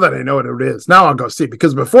 okay, now that I know what it is, now I'll go see it.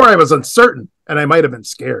 Because before I was uncertain, and I might have been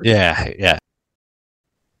scared. Yeah.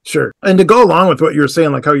 Sure. And to go along with what you were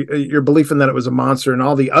saying, like how your belief in that it was a monster and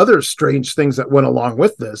all the other strange things that went along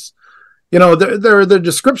with this, there are the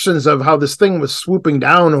descriptions of how this thing was swooping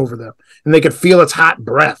down over them and they could feel its hot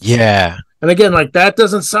breath. Yeah. And again, that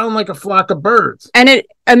doesn't sound like a flock of birds. And it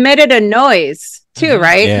emitted a noise too,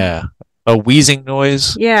 right? Yeah. A wheezing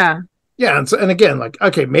noise. Yeah. Yeah. And again,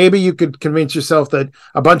 okay, maybe you could convince yourself that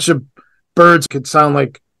a bunch of birds could sound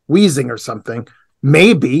like wheezing or something.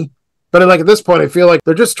 Maybe. But at this point, I feel like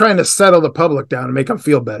they're just trying to settle the public down and make them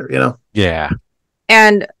feel better, Yeah.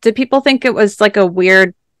 And did people think it was like a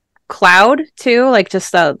weird cloud too? Like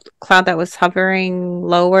just a cloud that was hovering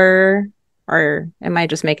lower? Or am I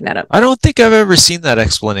just making that up? I don't think I've ever seen that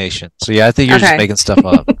explanation. So yeah, I think you're just making stuff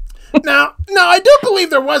up. No, I do believe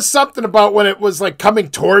there was something about when it was coming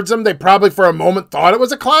towards them. They probably for a moment thought it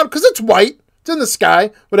was a cloud because it's white. It's in the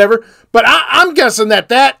sky, whatever. But I'm guessing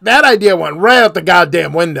that idea went right out the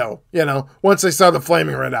goddamn window, once they saw the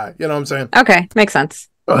flaming red eye. You know what I'm saying? Okay, makes sense.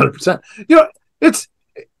 100%.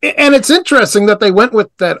 It's interesting that they went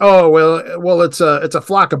with that. Oh, well, it's a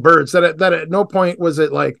flock of birds. That at no point was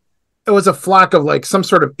it it was a flock of some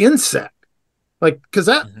sort of insect. Because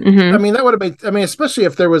that, I mean, that would have been, especially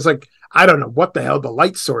if there was I don't know what the hell the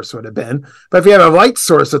light source would have been. But if you have a light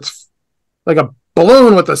source, it's like a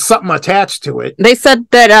balloon with something attached to it. They said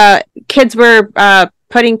that kids were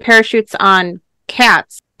putting parachutes on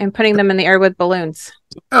cats and putting them in the air with balloons.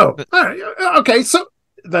 Oh, all right. Okay. So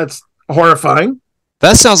that's horrifying.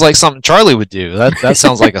 That sounds like something Charlie would do. That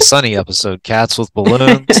sounds like a Sunny episode. Cats with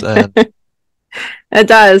balloons. And It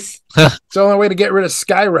does. It's the only way to get rid of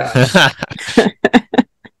sky rats.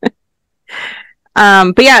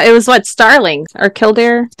 But yeah, it was what, starlings or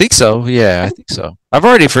killdeer? I think so. Yeah, I think so. I've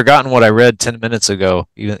already forgotten what I read 10 minutes ago,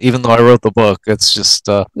 even though I wrote the book. It's just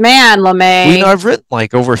Man, LeMay. I've written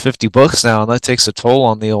like over 50 books now, and that takes a toll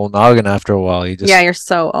on the old noggin after a while. You're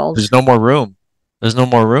so old. There's no more room. There's no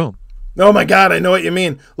more room. Oh my God, I know what you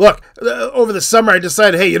mean. Look, over the summer I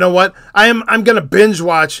decided, hey, you know what? I'm gonna binge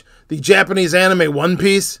watch the Japanese anime One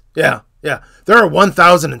Piece. Yeah. There are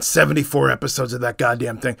 1,074 episodes of that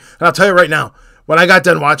goddamn thing. And I'll tell you right now, when I got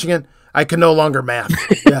done watching it, I can no longer math.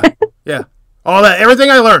 Yeah. All that,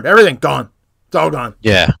 everything I learned, everything gone. It's all gone.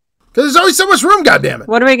 Yeah. Because there's always so much room, goddammit.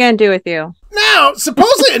 What are we gonna do with you? Now,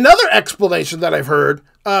 supposedly another explanation that I've heard,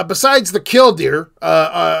 besides the killdeer,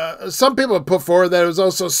 some people have put forward that it was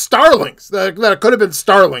also starlings, that it could have been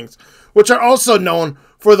starlings, which are also known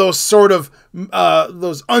for those sort of,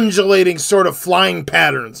 those undulating sort of flying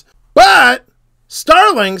patterns. But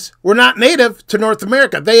starlings were not native to North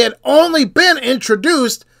America. They had only been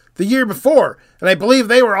introduced the year before, and I believe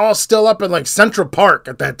they were all still up in like Central Park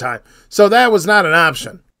at that time. So that was not an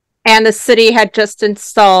option. And the city had just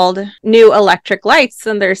installed new electric lights,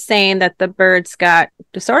 and they're saying that the birds got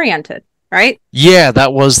disoriented, right? Yeah,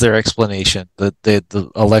 that was their explanation.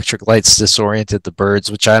 The electric lights disoriented the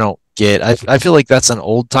birds, which I don't get. I feel like that's an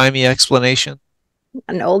old-timey explanation.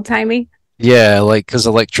 An old-timey? Yeah, like, because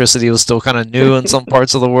electricity was still kind of new in some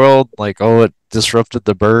parts of the world. Like, oh, it disrupted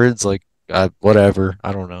the birds. Like, whatever.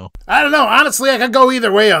 I don't know. Honestly, I could go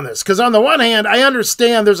either way on this. Because on the one hand, I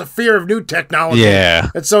understand there's a fear of new technology. Yeah.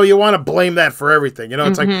 And so you want to blame that for everything. You know,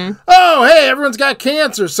 it's like, oh, hey, everyone's got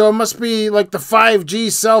cancer, so it must be like the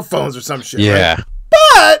 5G cell phones or some shit. Yeah.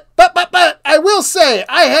 Right? But I will say,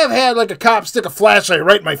 I have had like a cop stick a flashlight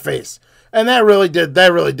right in my face. And that really did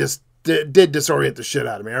disorient the shit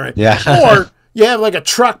out of me, all right? Yeah. Or you have like a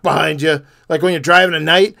truck behind you, like when you're driving at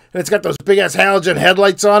night, and it's got those big-ass halogen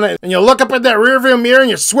headlights on it, and you look up at that rearview mirror, and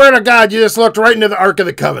you swear to God, you just looked right into the Ark of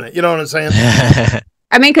the Covenant. You know what I'm saying?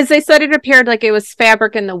 I mean, because they said it appeared like it was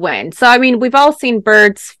fabric in the wind. So, I mean, we've all seen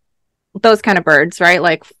birds, those kind of birds, right?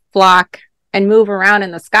 Like flock and move around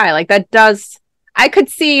in the sky. Like that does, I could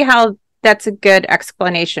see how that's a good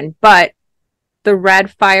explanation, but the red,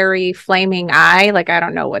 fiery, flaming eye, like, I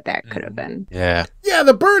don't know what that could have been. Yeah. Yeah,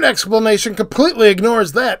 the bird explanation completely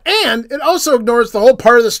ignores that. And it also ignores the whole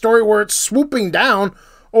part of the story where it's swooping down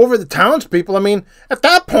over the townspeople. I mean, at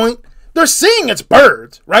that point, they're seeing it's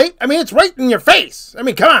birds, right? I mean, it's right in your face. I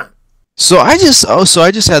mean, come on. So I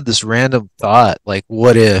just had this random thought, like,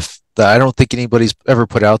 what if, that I don't think anybody's ever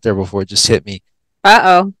put out there before, it just hit me.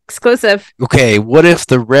 Uh-oh. Exclusive. Okay, what if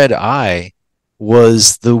the red eye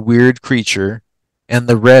was the weird creature, and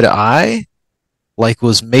the red eye, like,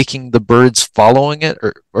 was making the birds following it,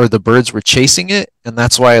 or the birds were chasing it, and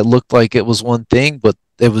that's why it looked like it was one thing, but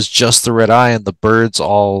it was just the red eye, and the birds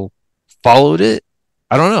all followed it?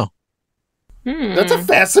 I don't know. That's a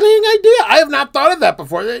fascinating idea. I have not thought of that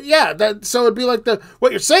before. Yeah, so it'd be like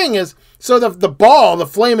what you're saying is, so the ball, the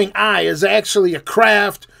flaming eye, is actually a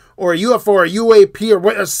craft, or a UFO, or a UAP,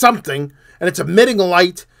 or something, and it's emitting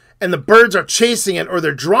light, and the birds are chasing it, or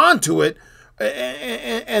they're drawn to it,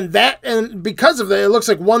 and because of that, it looks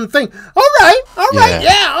like one thing. All right,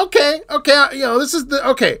 yeah, okay. You know,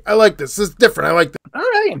 I like this. This is different. I like that. All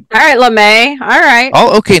right, LeMay. All right.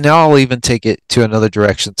 Okay, now I'll even take it to another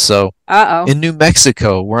direction. So, in New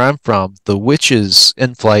Mexico, where I'm from, the witches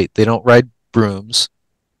in flight, they don't ride brooms.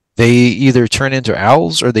 They either turn into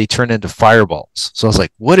owls or they turn into fireballs. So I was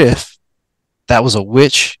like, what if that was a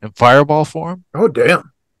witch in fireball form? Oh,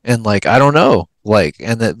 damn. And like, I don't know. Like,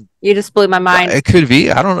 and that you just blew my mind. It could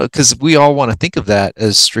be. I don't know, because we all want to think of that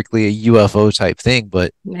as strictly a UFO type thing,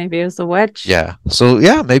 but maybe it was a witch. Yeah. So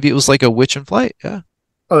yeah, maybe it was like a witch in flight. Yeah.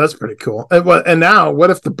 Oh, that's pretty cool. And now, what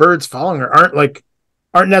if the birds following her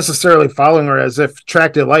aren't necessarily following her as if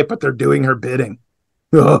attracted light, but they're doing her bidding?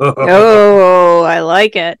 Oh, I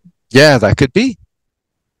like it. Yeah, that could be.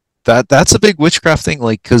 That's a big witchcraft thing.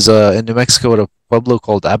 Like, because in New Mexico, at a pueblo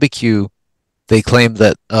called Abiquiu, they claimed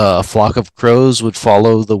that a flock of crows would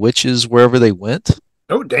follow the witches wherever they went.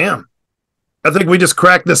 Oh, damn. I think we just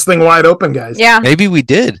cracked this thing wide open, guys. Yeah. Maybe we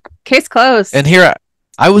did. Case closed. And here,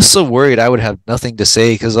 I was so worried I would have nothing to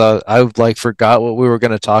say, because I like forgot what we were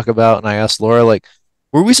going to talk about. And I asked Laura, like,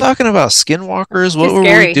 were we talking about skinwalkers? What were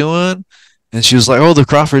we doing? And she was like, oh, the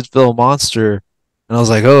Crawfordsville Monster. And I was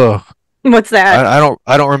like, oh. What's that?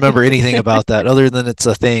 I don't remember anything about that other than it's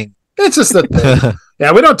a thing. It's just a thing.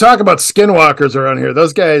 Yeah, we don't talk about skinwalkers around here.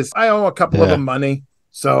 Those guys, I owe a couple of them money.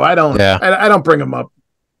 So I don't. Yeah. I don't bring them up.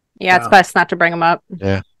 Yeah, it's best not to bring them up.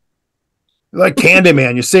 Yeah. Like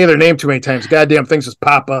Candyman, you say their name too many times, goddamn things just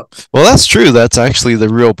pop up. Well, that's true. That's actually the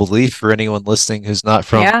real belief for anyone listening who's not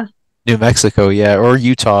from New Mexico, or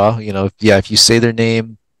Utah. If you say their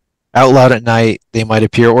name out loud at night, they might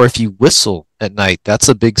appear. Or if you whistle at night, that's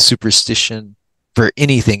a big superstition for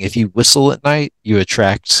anything. If you whistle at night, you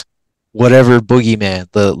attract whatever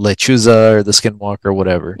boogeyman, the lechuza or the skinwalker or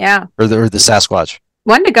whatever. Yeah. Or the Sasquatch.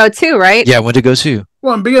 One to go too, right? Yeah, when to go too.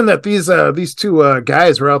 Well, and being that these two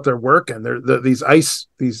guys were out there working, these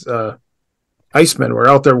icemen were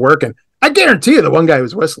out there working. I guarantee you, the one guy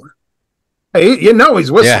was whistling. Hey,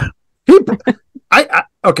 he's whistling. Yeah.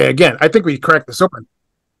 Okay. Again, I think we cracked this open.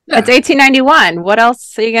 Yeah. It's 1891. What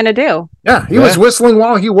else are you gonna do? Yeah, he was whistling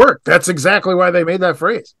while he worked. That's exactly why they made that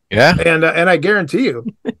phrase. Yeah. And I guarantee you,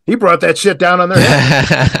 he brought that shit down on their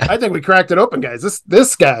head. I think we cracked it open, guys.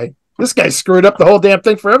 This guy screwed up the whole damn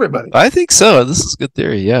thing for everybody. I think so. This is good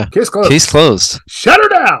theory. Yeah. Case closed. Case closed. Shut her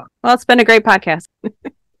down. Well, it's been a great podcast.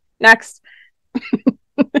 Next.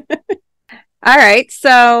 All right.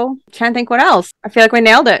 So, trying to think what else. I feel like we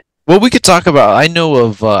nailed it. Well, we could talk about. I know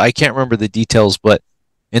of. I can't remember the details, but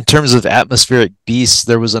in terms of atmospheric beasts,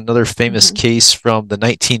 there was another famous case from the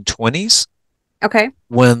 1920s. Okay.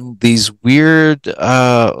 When these weird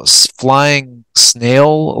flying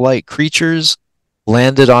snail-like creatures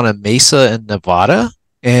landed on a mesa in Nevada,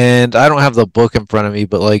 and I don't have the book in front of me,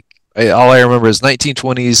 but all I remember is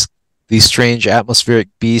 1920s. These strange atmospheric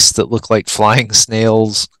beasts that look like flying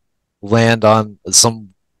snails land on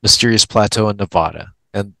some mysterious plateau in Nevada,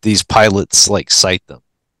 and these pilots sight them.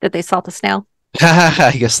 Did they salt a snail?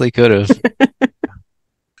 I guess they could have.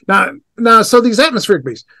 Now, so these atmospheric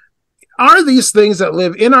beasts, are these things that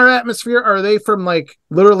live in our atmosphere? Or are they from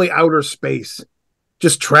literally outer space,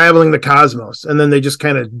 just traveling the cosmos, and then they just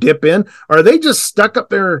kind of dip in? Or are they just stuck up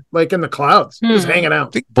there in the clouds, just hanging out?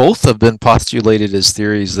 I think both have been postulated as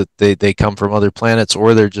theories that they come from other planets,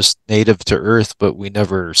 or they're just native to Earth, but we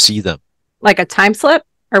never see them. Like a time slip?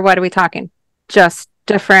 Or what are we talking? Just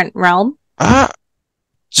different realm?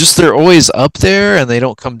 Just they're always up there and they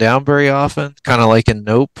don't come down very often. Kind of like in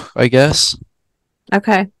Nope, I guess.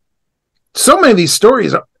 Okay. So many of these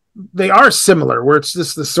stories, they are similar, where it's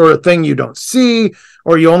just the sort of thing you don't see,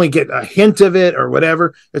 or you only get a hint of it, or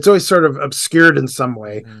whatever. It's always sort of obscured in some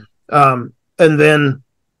way. And then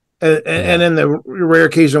the rare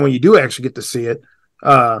occasion when you do actually get to see it,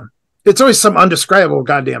 it's always some undescribable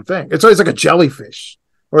goddamn thing. It's always like a jellyfish,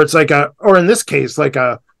 or it's or in this case, like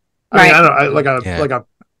a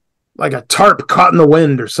tarp caught in the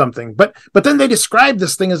wind or something. But then they describe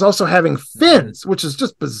this thing as also having fins, which is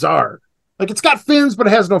just bizarre. It's got fins, but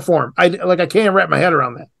it has no form. I can't wrap my head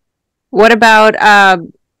around that. What about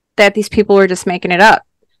that these people were just making it up?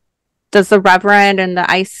 Does the Reverend and the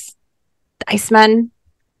Icemen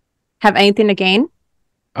have anything to gain?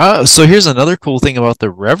 So here's another cool thing about the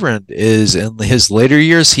Reverend is in his later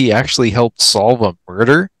years, he actually helped solve a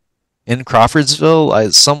murder in Crawfordsville.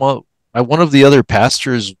 One of the other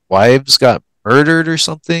pastor's wives got murdered or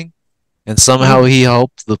something, and somehow he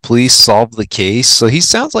helped the police solve the case. So he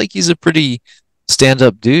sounds like he's a pretty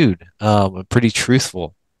stand-up dude, and pretty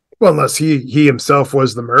truthful. Well, unless he himself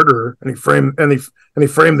was the murderer, and he framed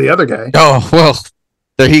the other guy. Oh well,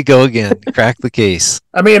 there you go again. Crack the case.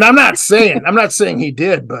 I mean, I'm not saying he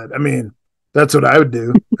did, but I mean, that's what I would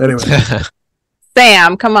do anyway.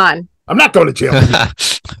 Sam, come on. I'm not going to jail.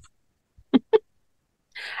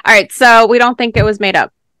 All right, so we don't think it was made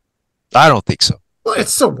up. I don't think so. Well,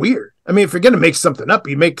 it's so weird. I mean, if you're going to make something up,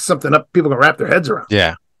 you make something up people can wrap their heads around.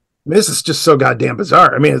 Yeah. I mean, this is just so goddamn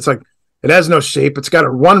bizarre. I mean, it's like it has no shape. It's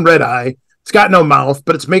got one red eye. It's got no mouth,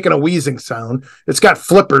 but it's making a wheezing sound. It's got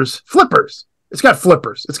flippers. It's got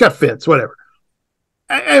flippers. It's got fins, whatever.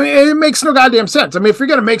 I mean, it makes no goddamn sense. I mean, if you're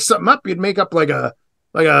going to make something up, you'd make up like a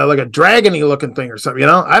dragon-y looking thing or something,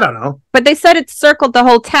 I don't know. But they said it circled the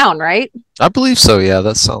whole town, right? I believe so, yeah.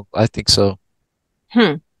 I think so.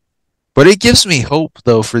 But it gives me hope,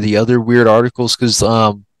 though, for the other weird articles, because,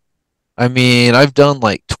 I mean, I've done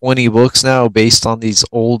 20 books now based on these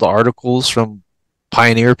old articles from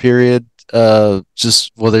Pioneer period,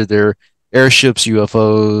 just whether they're airships,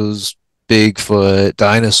 UFOs, Bigfoot,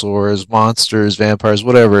 dinosaurs, monsters, vampires,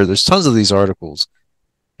 whatever. There's tons of these articles.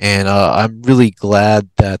 And I'm really glad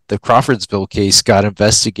that the Crawfordsville case got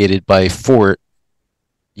investigated by Fort,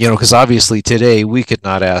 because obviously today we could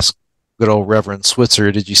not ask good old Reverend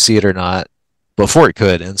Switzer, did you see it or not? But Fort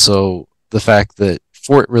could. And so the fact that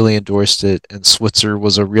Fort really endorsed it and Switzer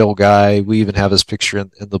was a real guy, we even have his picture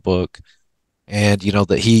in the book, and,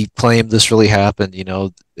 that he claimed this really happened,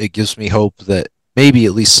 it gives me hope that maybe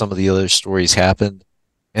at least some of the other stories happened.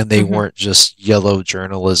 and they weren't just yellow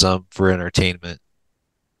journalism for entertainment.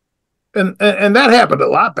 And that happened a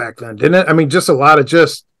lot back then, didn't it? I mean, just a lot of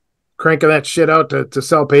just cranking that shit out to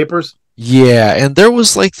sell papers. Yeah, and there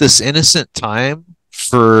was like this innocent time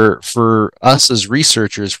for us as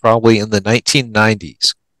researchers probably in the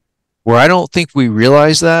 1990s where I don't think we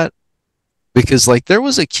realized that, because like there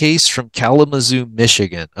was a case from Kalamazoo,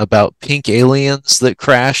 Michigan about pink aliens that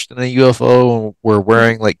crashed in a UFO and were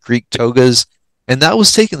wearing like Greek togas, and that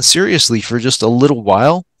was taken seriously for just a little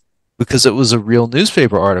while because it was a real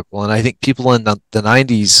newspaper article. And I think people in the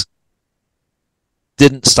 90s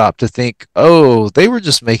didn't stop to think, oh, they were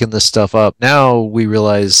just making this stuff up. Now we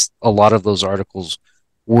realize a lot of those articles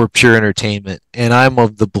were pure entertainment. And I'm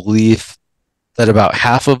of the belief that about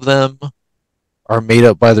half of them are made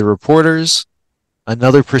up by the reporters.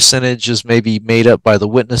 Another percentage is maybe made up by the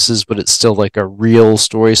witnesses, but it's still like a real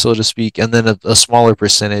story, so to speak. And then a smaller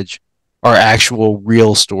percentage are actual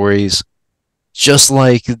real stories. Just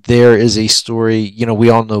like there is a story, you know, we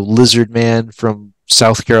all know Lizard Man from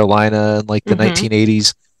South Carolina in like the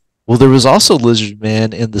 1980s. Well, there was also Lizard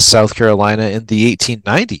Man in the South Carolina in the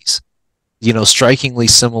 1890s. You know, strikingly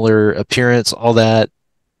similar appearance, all that.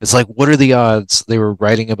 It's like, what are the odds they were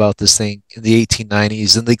writing about this thing in the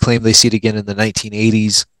 1890s and they claim they see it again in the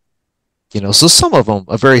 1980s? You know, so some of them,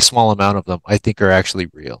 a very small amount of them, I think are actually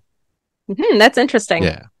real. That's interesting.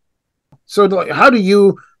 Yeah. So like, how do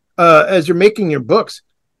you, as you're making your books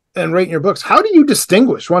and writing your books, how do you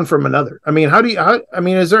distinguish one from another? I mean,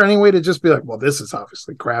 is there any way to just be like, well, this is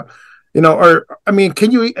obviously crap, you know, or, I mean,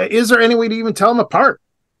 is there any way to even tell them apart?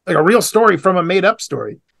 Like a real story from a made up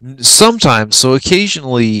story? Sometimes. So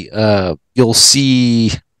occasionally you'll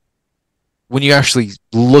see, when you actually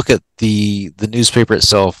look at the newspaper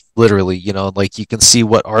itself, literally, you know, like you can see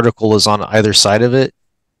what article is on either side of it.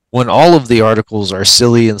 When all of the articles are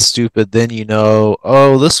silly and stupid, then you know,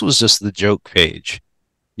 oh, this was just the joke page.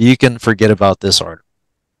 You can forget about this article.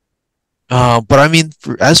 But I mean,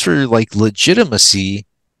 as for like legitimacy,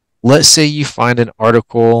 let's say you find an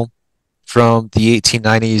article from the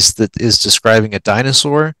 1890s that is describing a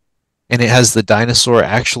dinosaur, and it has the dinosaur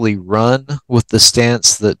actually run with the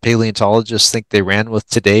stance that paleontologists think they ran with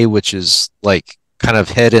today, which is like kind of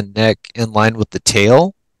head and neck in line with the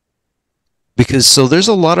tail. Because so there's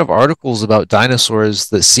a lot of articles about dinosaurs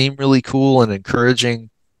that seem really cool and encouraging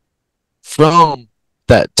from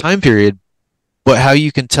that time period, but how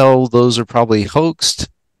you can tell those are probably hoaxed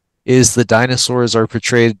is the dinosaurs are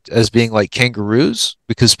portrayed as being like kangaroos,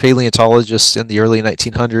 because paleontologists in the early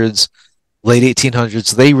 1900s, late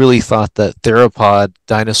 1800s, they really thought that theropod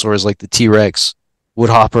dinosaurs like the T-Rex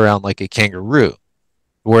would hop around like a kangaroo,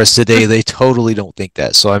 whereas today they totally don't think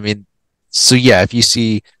that. So I mean, so yeah, if you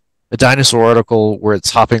see a dinosaur article where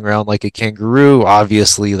it's hopping around like a kangaroo,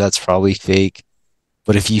 obviously that's probably fake.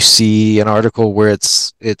 But if you see an article where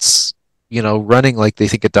it's you know, running like they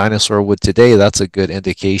think a dinosaur would today, that's a good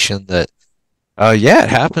indication that yeah, it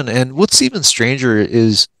happened. And what's even stranger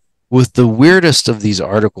is with the weirdest of these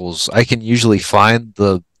articles, I can usually find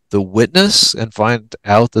the witness and find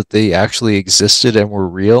out that they actually existed and were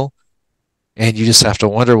real. And you just have to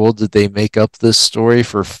wonder, well, did they make up this story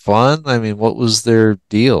for fun? I mean, what was their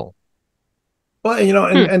deal? Well, you know,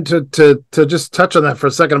 and to just touch on that for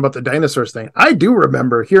a second about the dinosaurs thing, I do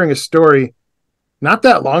remember hearing a story not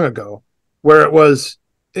that long ago where it was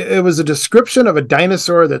a description of a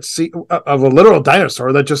dinosaur of a literal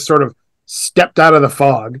dinosaur that just sort of stepped out of the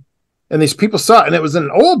fog, and these people saw it, and it was in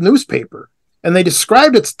an old newspaper, and they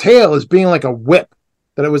described its tail as being like a whip,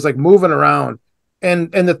 that it was like moving around,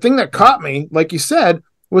 and the thing that caught me, like you said,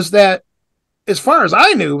 was that as far as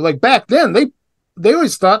I knew, like back then, they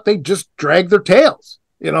always thought they just dragged their tails,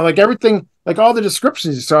 you know, like everything, like all the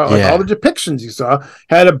descriptions you saw, like all the depictions you saw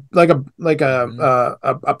had a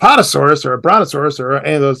potosaurus or a brontosaurus or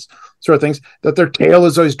any of those sort of things, that their tail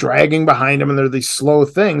is always dragging behind them, and they're these slow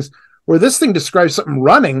things. Where this thing describes something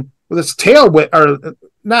running with its tail or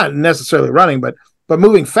not necessarily running, but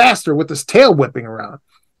moving faster with this tail whipping around.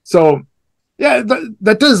 So yeah,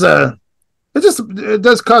 that does it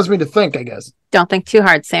does cause me to think, I guess. Don't think too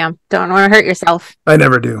hard, Sam. Don't want to hurt yourself. I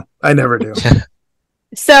never do.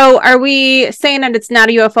 So are we saying that it's not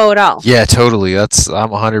a UFO at all? Yeah, totally. I'm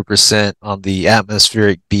 100% on the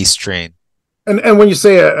atmospheric beast train. And when you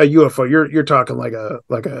say a UFO, you're talking like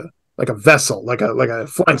a vessel, like a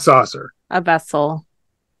flying saucer. A vessel.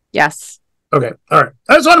 Yes. Okay. All right.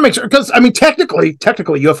 I just want to make sure, because I mean, technically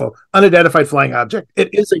UFO, unidentified flying object, it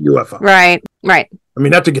is a UFO. Right. I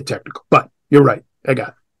mean, not to get technical, but you're right. I got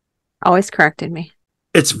it. Always corrected me.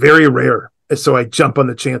 It's very rare, so I jump on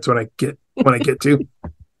the chance when I get to.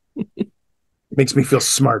 It makes me feel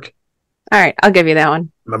smart. All right, I'll give you that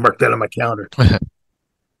one. I'm gonna mark that on my calendar.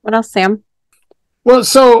 What else, Sam? Well,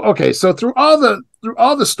 so through all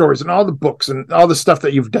the stories and all the books and all the stuff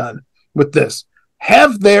that you've done with this,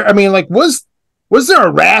 was there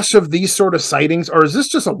a rash of these sort of sightings, or is this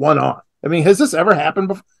just a one-off? I mean, has this ever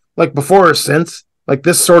happened before or since? Like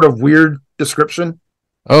this sort of weird description?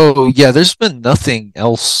 Oh, yeah, there's been nothing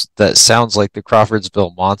else that sounds like the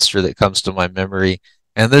Crawfordsville Monster that comes to my memory.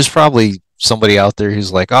 And there's probably somebody out there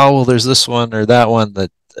who's like, oh, well, there's this one or that one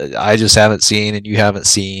that I just haven't seen and you haven't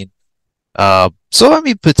seen. So, I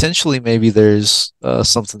mean, potentially maybe there's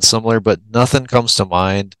something similar, but nothing comes to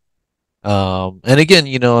mind. And again,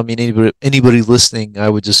 I mean, anybody listening, I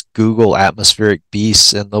would just Google atmospheric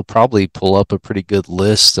beasts and they'll probably pull up a pretty good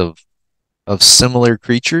list of similar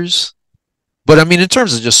creatures. But I mean, in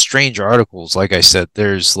terms of just strange articles, like I said,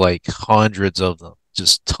 there's like hundreds of them,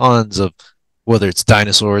 just tons of, whether it's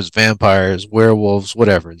dinosaurs, vampires, werewolves,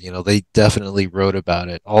 whatever, they definitely wrote about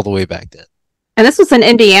it all the way back then. And this was in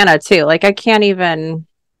Indiana too. Like I can't think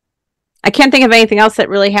of anything else that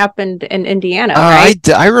really happened in Indiana. Right?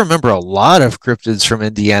 I remember a lot of cryptids from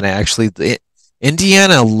Indiana. Actually,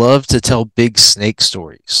 Indiana loved to tell big snake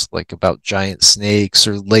stories, like about giant snakes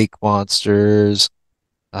or lake monsters.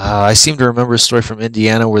 I seem to remember a story from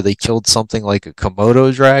Indiana where they killed something like a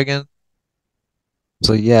Komodo dragon.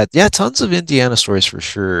 So yeah, tons of Indiana stories for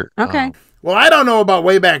sure. Okay. Well, I don't know about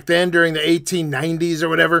way back then during the 1890s or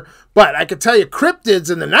whatever, but I could tell you cryptids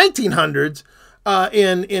in the 1900s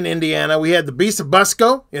in Indiana. We had the Beast of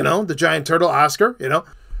Busco, the giant turtle Oscar,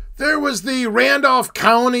 There was the Randolph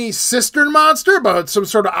County cistern monster, about some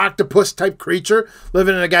sort of octopus-type creature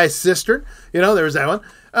living in a guy's cistern. There was that one.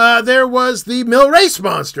 There was the Mill Race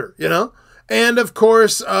monster, And, of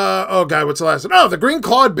course, what's the last one? Oh, the Green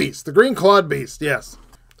Clawed Beast. The Green Clawed Beast, yes.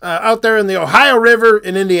 Out there in the Ohio River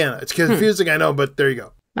in Indiana. It's confusing, I know, but there you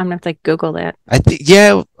go. I'm going to have to Google that.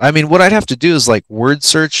 I mean, what I'd have to do is, like, word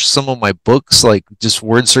search some of my books, like, just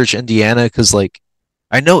word search Indiana, because, like,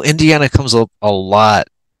 I know Indiana comes up a lot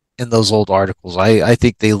in those old articles. I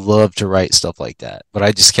think they love to write stuff like that, but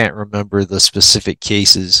I just can't remember the specific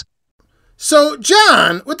cases. So,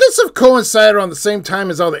 John, would this have coincided around the same time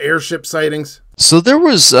as all the airship sightings? So there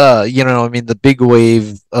was, I mean, the big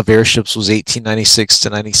wave of airships was 1896 to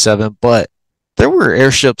 97, but there were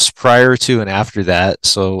airships prior to and after that,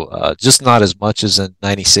 so just not as much as in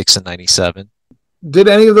 96 and 97. Did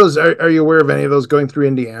any of those, are you aware of any of those going through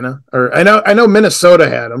Indiana? Or I know Minnesota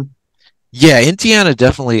had them. Yeah, Indiana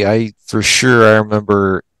definitely, I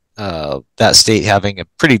remember that state having a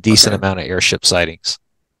pretty decent amount of airship sightings.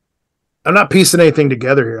 I'm not piecing anything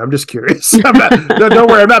together here. I'm just curious. Don't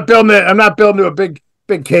worry. I'm not building to a big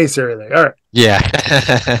case or anything. All right.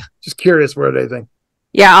 Yeah. Just curious more than anything.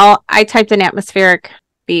 Yeah, I typed in atmospheric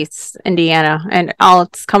beasts, Indiana, and all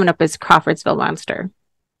it's coming up is Crawfordsville Monster.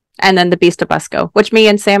 And then the Beast of Busco, which me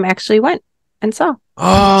and Sam actually went and saw.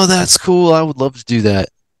 Oh, that's cool. I would love to do that.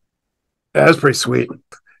 Yeah, that's pretty sweet.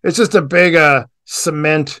 It's just a big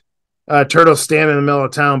cement turtle standing in the middle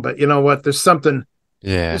of town, but you know what? There's something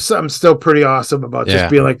still pretty awesome about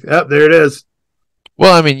just being like, oh, there it is.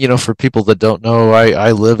 Well, I mean, for people that don't know,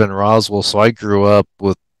 I live in Roswell, so I grew up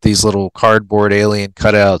with these little cardboard alien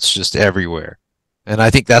cutouts just everywhere. And I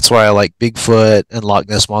think that's why I like Bigfoot and Loch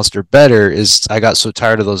Ness Monster better, is I got so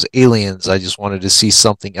tired of those aliens, I just wanted to see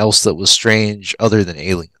something else that was strange other than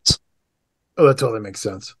aliens. Oh, that totally makes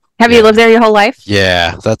sense. Have you lived there your whole life?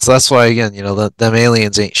 Yeah, that's why, again, them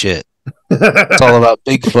aliens ain't shit. It's all about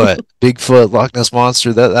Bigfoot, Loch Ness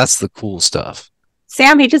Monster. That's the cool stuff.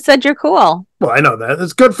 Sam, he just said you're cool. Well, I know that.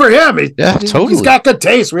 It's good for him. Totally. He's got good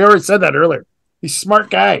taste. We already said that earlier. He's a smart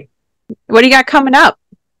guy. What do you got coming up?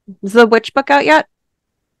 Is the witch book out yet?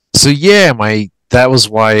 So yeah, that was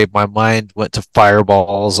why my mind went to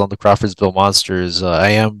fireballs on the Crawfordsville Monsters.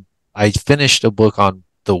 I finished a book on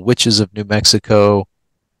the witches of New Mexico.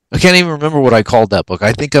 I can't even remember what I called that book.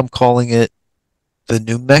 I think I'm calling it The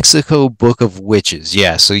New Mexico Book of Witches.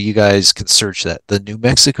 Yeah, so you guys can search that. The New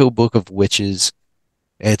Mexico Book of Witches.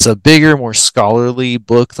 It's a bigger, more scholarly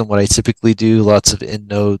book than what I typically do. Lots of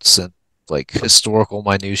endnotes and like historical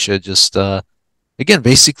minutia. Just again,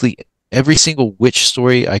 basically every single witch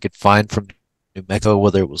story I could find from New Mexico,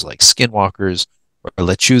 whether it was like skinwalkers or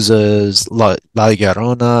lechuzas, La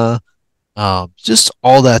Llorona, just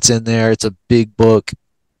all that's in there. It's a big book.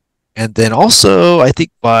 And then also, I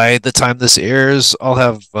think by the time this airs, I'll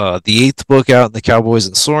have the 8th book out in the Cowboys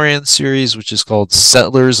and Saurians series, which is called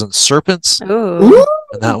Settlers and Serpents. Ooh.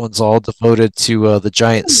 And that one's all devoted to the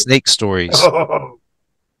giant snake stories. Oh.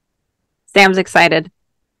 Sam's excited.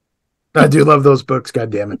 I do love those books. God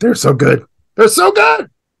damn it. They're so good. They're so good.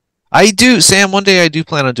 I do, Sam, one day I do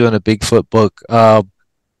plan on doing a Bigfoot book.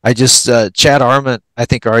 I just Chad Arment, I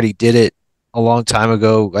think, already did it a long time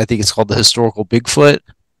ago. I think it's called the Historical Bigfoot.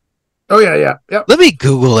 Oh yeah. Yep. Let me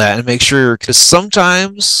Google that and make sure, because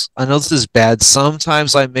sometimes I know this is bad.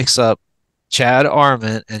 Sometimes I mix up Chad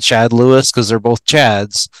Arment and Chad Lewis because they're both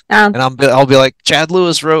Chads, and I'll be like, Chad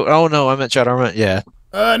Lewis wrote. Oh no, I meant Chad Arment. Yeah.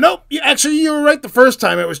 Nope. Actually, you were right the first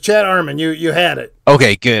time. It was Chad Arment. You had it.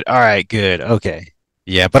 Okay, good. All right, good. Okay.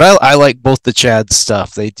 Yeah, but I like both the Chad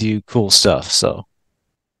stuff. They do cool stuff. So.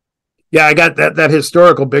 Yeah, I got that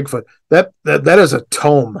historical Bigfoot. That is a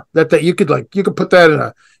tome. That you could put that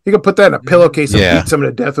in a pillowcase and beat someone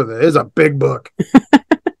to death with it. It's a big book.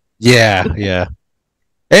 Yeah.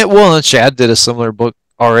 And Chad did a similar book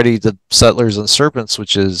already to Settlers and Serpents,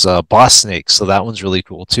 which is Boss Snakes. So that one's really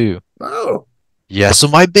cool too. Oh. Yeah. So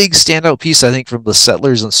my big standout piece, I think, from the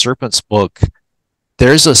Settlers and Serpents book,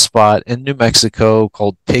 there's a spot in New Mexico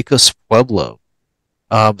called Pecos Pueblo.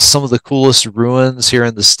 Some of the coolest ruins here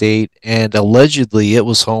in the state, and allegedly it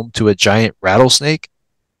was home to a giant rattlesnake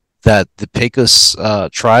that the Pecos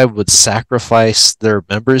tribe would sacrifice their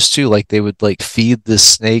members to. Like they would feed this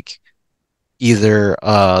snake either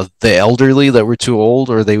the elderly that were too old,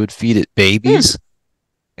 or they would feed it babies,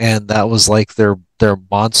 and that was like their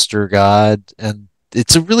monster god. And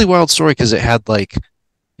it's a really wild story because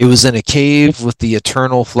it was in a cave with the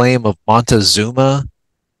eternal flame of Montezuma.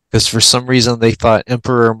 Because for some reason they thought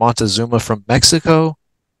Emperor Montezuma from Mexico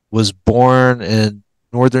was born in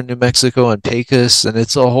northern New Mexico and Pecos, and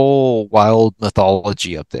it's a whole wild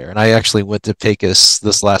mythology up there. And I actually went to Pecos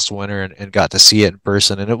this last winter and got to see it in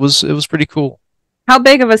person, and it was pretty cool. How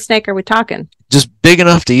big of a snake are we talking? Just big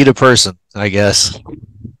enough to eat a person, I guess.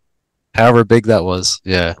 However big that was,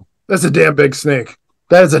 yeah. That's a damn big snake.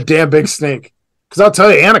 That is a damn big snake. Because I'll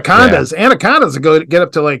tell you, anacondas go get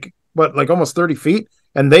up to almost 30 feet.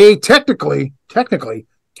 And they technically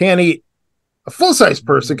can't eat a full-size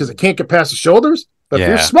person because they can't get past the shoulders. But if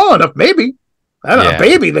you're small enough, maybe. I don't know, a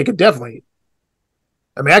baby, they could definitely eat.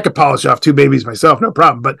 I mean, I could polish off 2 babies myself, no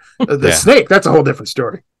problem. But the snake, that's a whole different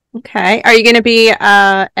story. Okay. Are you going to be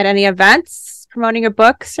at any events promoting your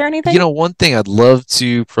books or anything? One thing I'd love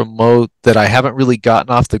to promote that I haven't really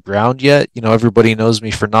gotten off the ground yet, everybody knows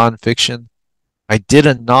me for nonfiction. I did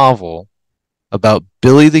a novel about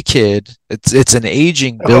Billy the Kid. It's an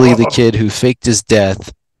aging Billy the Kid who faked his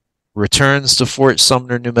death, returns to Fort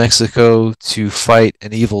Sumner, New Mexico to fight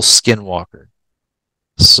an evil skinwalker.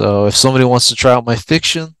 So if somebody wants to try out my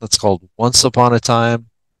fiction, that's called Once Upon a Time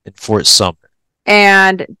in Fort Sumner.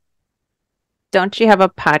 And don't you have a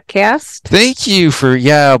podcast? Thank you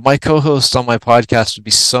my co-host on my podcast would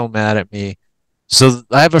be so mad at me. So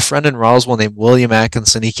I have a friend in Roswell named William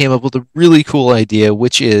Atkinson. He came up with a really cool idea,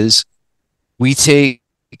 which is we take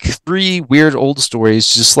 3 weird old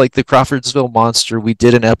stories, just like the Crawfordsville Monster. We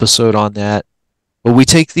did an episode on that. But we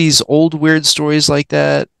take these old weird stories like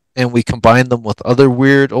that, and we combine them with other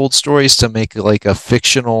weird old stories to make a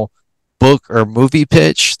fictional book or movie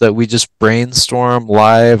pitch that we just brainstorm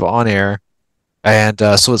live on air. And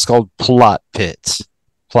so it's called Plot Pit.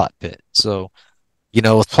 Plot Pit. So,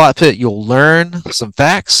 with Plot Pit, you'll learn some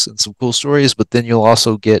facts and some cool stories, but then you'll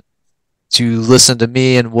also get to listen to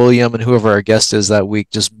me and William and whoever our guest is that week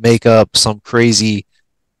just make up some crazy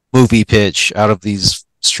movie pitch out of these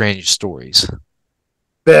strange stories.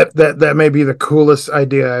 That may be the coolest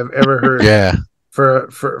idea I've ever heard. For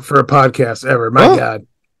a podcast ever. My God,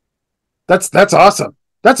 that's awesome.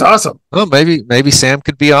 That's awesome. Well, maybe Sam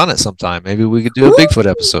could be on it sometime. Maybe we could do a Bigfoot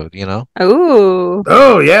episode. Ooh.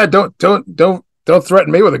 Oh yeah. Don't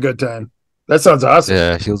threaten me with a good time. That sounds awesome.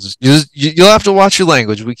 Yeah, you'll have to watch your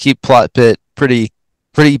language. We keep Plot Pit pretty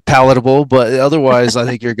palatable, but otherwise, I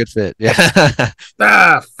think you're a good fit. Yeah.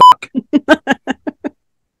 Fuck.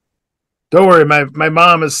 Don't worry, my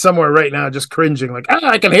mom is somewhere right now, just cringing, like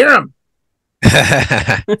I can hear him.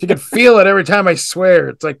 She can feel it every time I swear.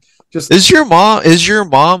 It's like just. Is your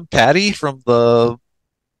mom Patty from the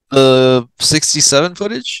 67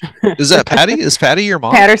 footage? Is that Patty? Is Patty your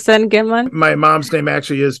mom? Patterson Gimlin. My mom's name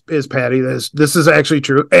actually is Patty. This is actually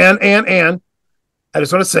true. And I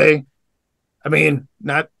just want to say, I mean,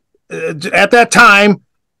 not at that time,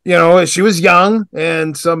 she was young,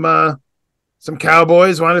 and some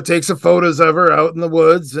cowboys wanted to take some photos of her out in the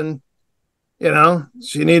woods, and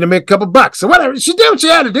she needed to make a couple bucks. So whatever, she did what she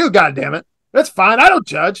had to do. God damn it. That's fine. I don't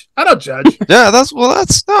judge. Yeah, that's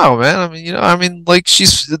no, man. I mean,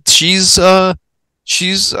 she's an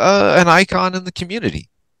icon in the community.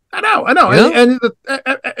 I know. And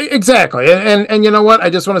exactly. And you know what? I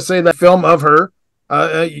just want to say that film of her,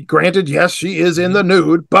 granted, yes, she is in the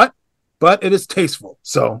nude, but it is tasteful.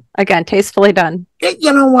 So again, tastefully done.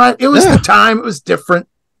 You know what? It was the time. It was different.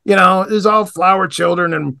 You know, it's all flower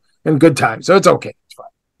children and good times. So it's okay. It's fine.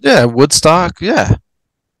 Yeah, Woodstock. Yeah.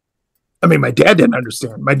 I mean, my dad didn't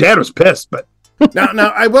understand. My dad was pissed, but now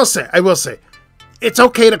I will say, it's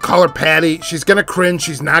okay to call her Patty. She's going to cringe.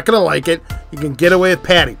 She's not going to like it. You can get away with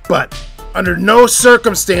Patty, but under no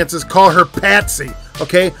circumstances call her Patsy,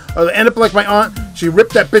 okay? Or they'll end up like my aunt. She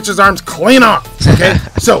ripped that bitch's arms clean off, okay?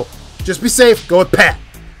 So just be safe. Go with Pat.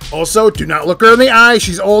 Also, do not look her in the eye.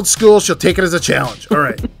 She's old school. She'll take it as a challenge. All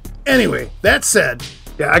right. Anyway, that said,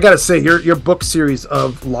 yeah, I got to say, your book series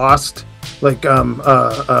of Lost, like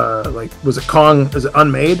was it Kong? Is it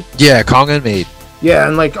Unmade? Yeah, Kong Unmade. Yeah,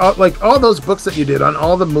 and like all those books that you did on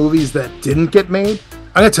all the movies that didn't get made.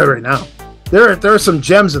 I'm gonna tell you right now, there are some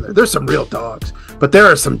gems in there. There's some real dogs, but there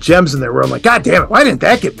are some gems in there where I'm like, God damn it, why didn't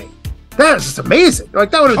that get made? That is just amazing.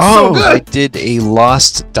 Like that would have been so good. I did a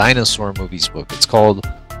Lost dinosaur movies book. It's called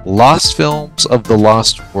Lost Films of the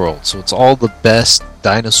Lost World. So it's all the best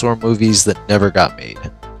dinosaur movies that never got made.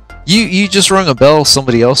 You just rung a bell.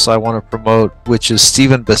 Somebody else I want to promote, which is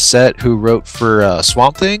Stephen Bissett, who wrote for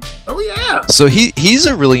Swamp Thing. Oh yeah. So he's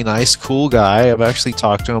a really nice, cool guy. I've actually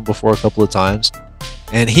talked to him before a couple of times,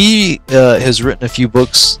 and he has written a few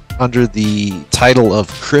books under the title of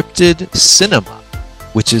Cryptid Cinema,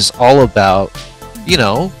 which is all about, you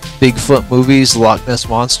know, Bigfoot movies, Loch Ness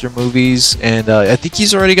Monster movies, and I think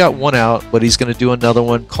he's already got one out, but he's going to do another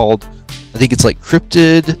one called, I think it's like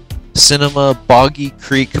Cryptid Cinema Boggy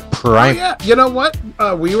Creek Prime. Oh yeah, you know what?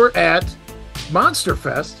 We were at Monster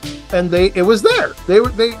Fest, and it was there.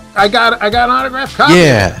 I got an autographed copy.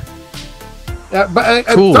 Yeah. But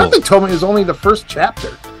Cool. I thought they told me it was only the first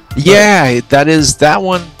chapter. Yeah, that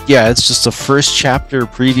one. Yeah, it's just a first chapter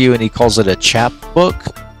preview, and he calls it a chap book.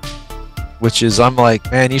 Which is, I'm like,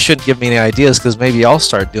 man, you shouldn't give me any ideas, because maybe I'll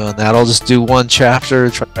start doing that. I'll just do one chapter,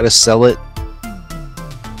 try to sell it.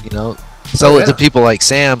 You know, sell it to people like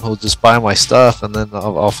Sam who'll just buy my stuff, and then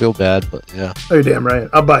I'll feel bad. But yeah. Oh, you're damn right.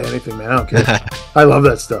 I'll buy anything, man. I don't care. I love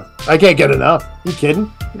that stuff. I can't get enough. You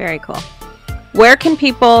kidding? Very cool. Where can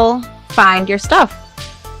people find your stuff?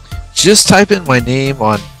 Just type in my name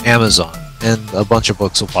on Amazon, and a bunch of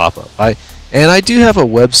books will pop up. I do have a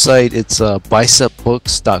website. It's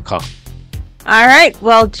bicepbooks.com. All right.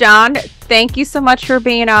 Well, John, thank you so much for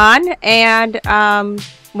being on, and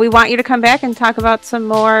we want you to come back and talk about some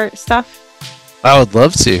more stuff. I would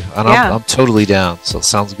love to, and Yeah. I'm totally down. So it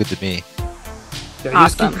sounds good to me. Yeah,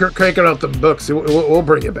 Awesome. Just keep cranking out the books. We'll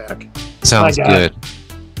bring you back. Sounds My God. good.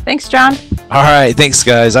 Thanks, John. All right, thanks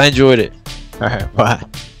guys. I enjoyed it. All right, bye.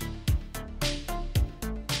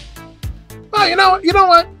 Oh, you know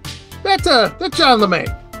what? That's John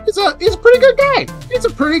LeMay. He's a pretty good guy. He's a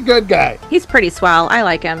pretty good guy. He's pretty swell. I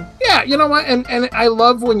like him. Yeah, you know what? And I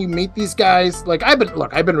love when you meet these guys. Like I've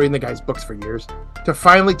been reading the guy's books for years. To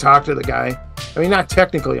finally talk to the guy, I mean, not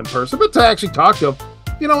technically in person, but to actually talk to him,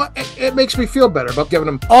 you know what? It makes me feel better about giving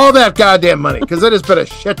him all that goddamn money, because it has been a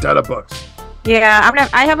shit ton of books. Yeah,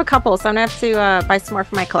 I have a couple, so I'm gonna have to buy some more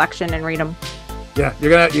for my collection and read them. Yeah, you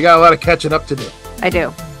got a lot of catching up to do. I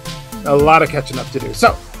do. A lot of catching up to do.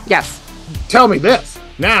 So Yes. tell me this.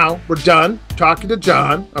 Now we're done talking to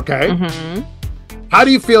John. Okay. Mm-hmm. How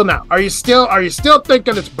do you feel now? Are you still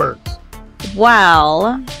thinking it's birds?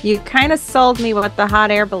 Well, you kind of sold me with the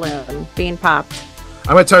hot air balloon being popped.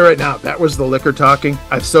 I'm gonna tell you right now, that was the liquor talking.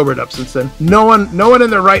 I've sobered up since then. No one in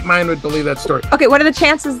their right mind would believe that story. Okay, what are the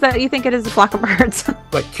chances that you think it is a flock of birds?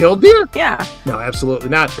 Like killed deer? Yeah. No, absolutely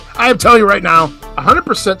not. I am telling you right now,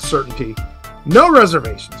 100% certainty, no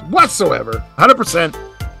reservations whatsoever, 100%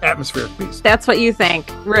 atmospheric beast. That's what you think,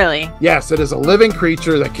 really? Yes, it is a living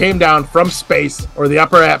creature that came down from space or the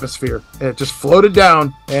upper atmosphere, and it just floated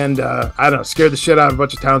down and I don't know, scared the shit out of a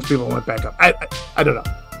bunch of townspeople and went back up. I don't know.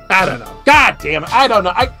 God damn it, I don't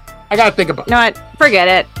know. I gotta think about it. You know what? Forget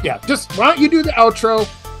it. Yeah, just why don't you do the outro?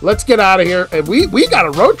 Let's get out of here. And we got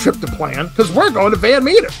a road trip to plan because we're going to Van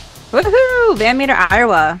Meter. Woohoo! Van Meter,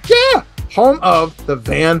 Iowa. Yeah, home of the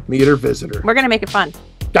Van Meter Visitor. We're gonna make it fun.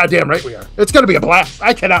 Goddamn right we are. It's gonna be a blast.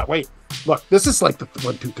 I cannot wait. Look, this is like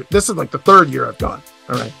this is like the third year I've gone.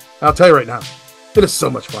 All right, I'll tell you right now, it is so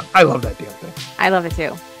much fun. I love that damn thing. I love it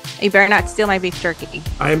too. You better not steal my beef jerky.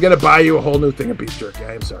 I am gonna buy you a whole new thing of beef jerky.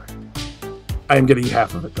 I am sorry. I am gonna eat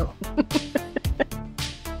half of it though.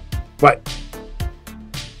 What?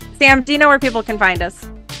 Sam, do you know where people can find us?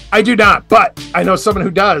 I do not, but I know someone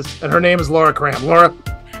who does, and her name is Laura Kram. Laura,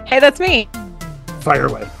 Hey, that's me. fire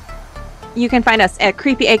away. You can find us at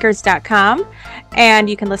creepyacres.com, and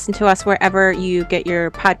you can listen to us wherever you get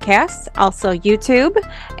your podcasts, also YouTube,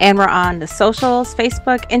 and we're on the socials,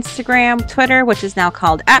 Facebook, Instagram, Twitter, which is now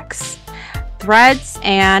called X, Threads,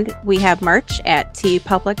 and we have merch at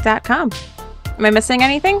tpublic.com. Am I missing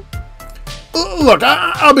anything? Look,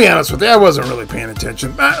 I'll be honest with you. I wasn't really paying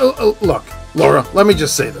attention. Look, Laura, let me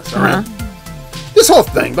just say this, all right? This whole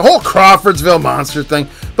thing, the whole Crawfordsville Monster thing,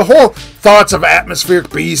 the whole thoughts of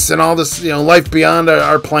atmospheric beasts and all this, life beyond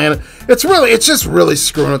our planet, it's just really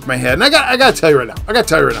screwing with my head. And I got to tell you right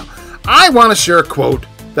now. I want to share a quote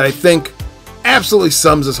that I think absolutely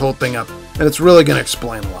sums this whole thing up, and it's really going to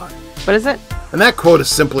explain a lot. What is it? And that quote is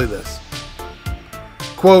simply this.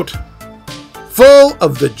 Quote, full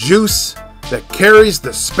of the juice that carries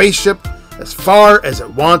the spaceship as far as it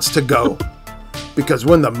wants to go. Because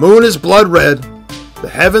when the moon is blood red, the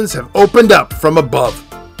heavens have opened up from above.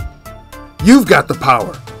 You've got the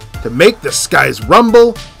power to make the skies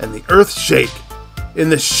rumble and the earth shake. In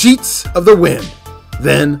the sheets of the wind,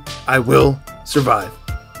 then I will survive.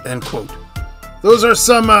 End quote. Those are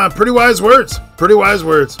some pretty wise words.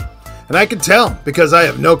 And I can tell because I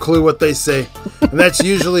have no clue what they say. And that's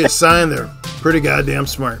usually a sign they're pretty goddamn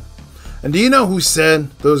smart. And do you know who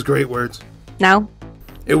said those great words? No.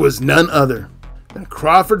 It was none other than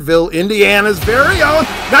Crawfordville, Indiana's very own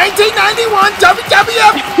 1991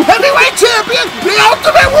 WWF Heavyweight Champion, the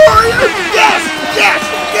Ultimate Warrior. Yes.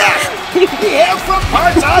 He has some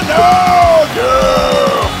parts unknown.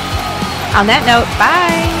 On that note,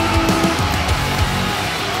 bye.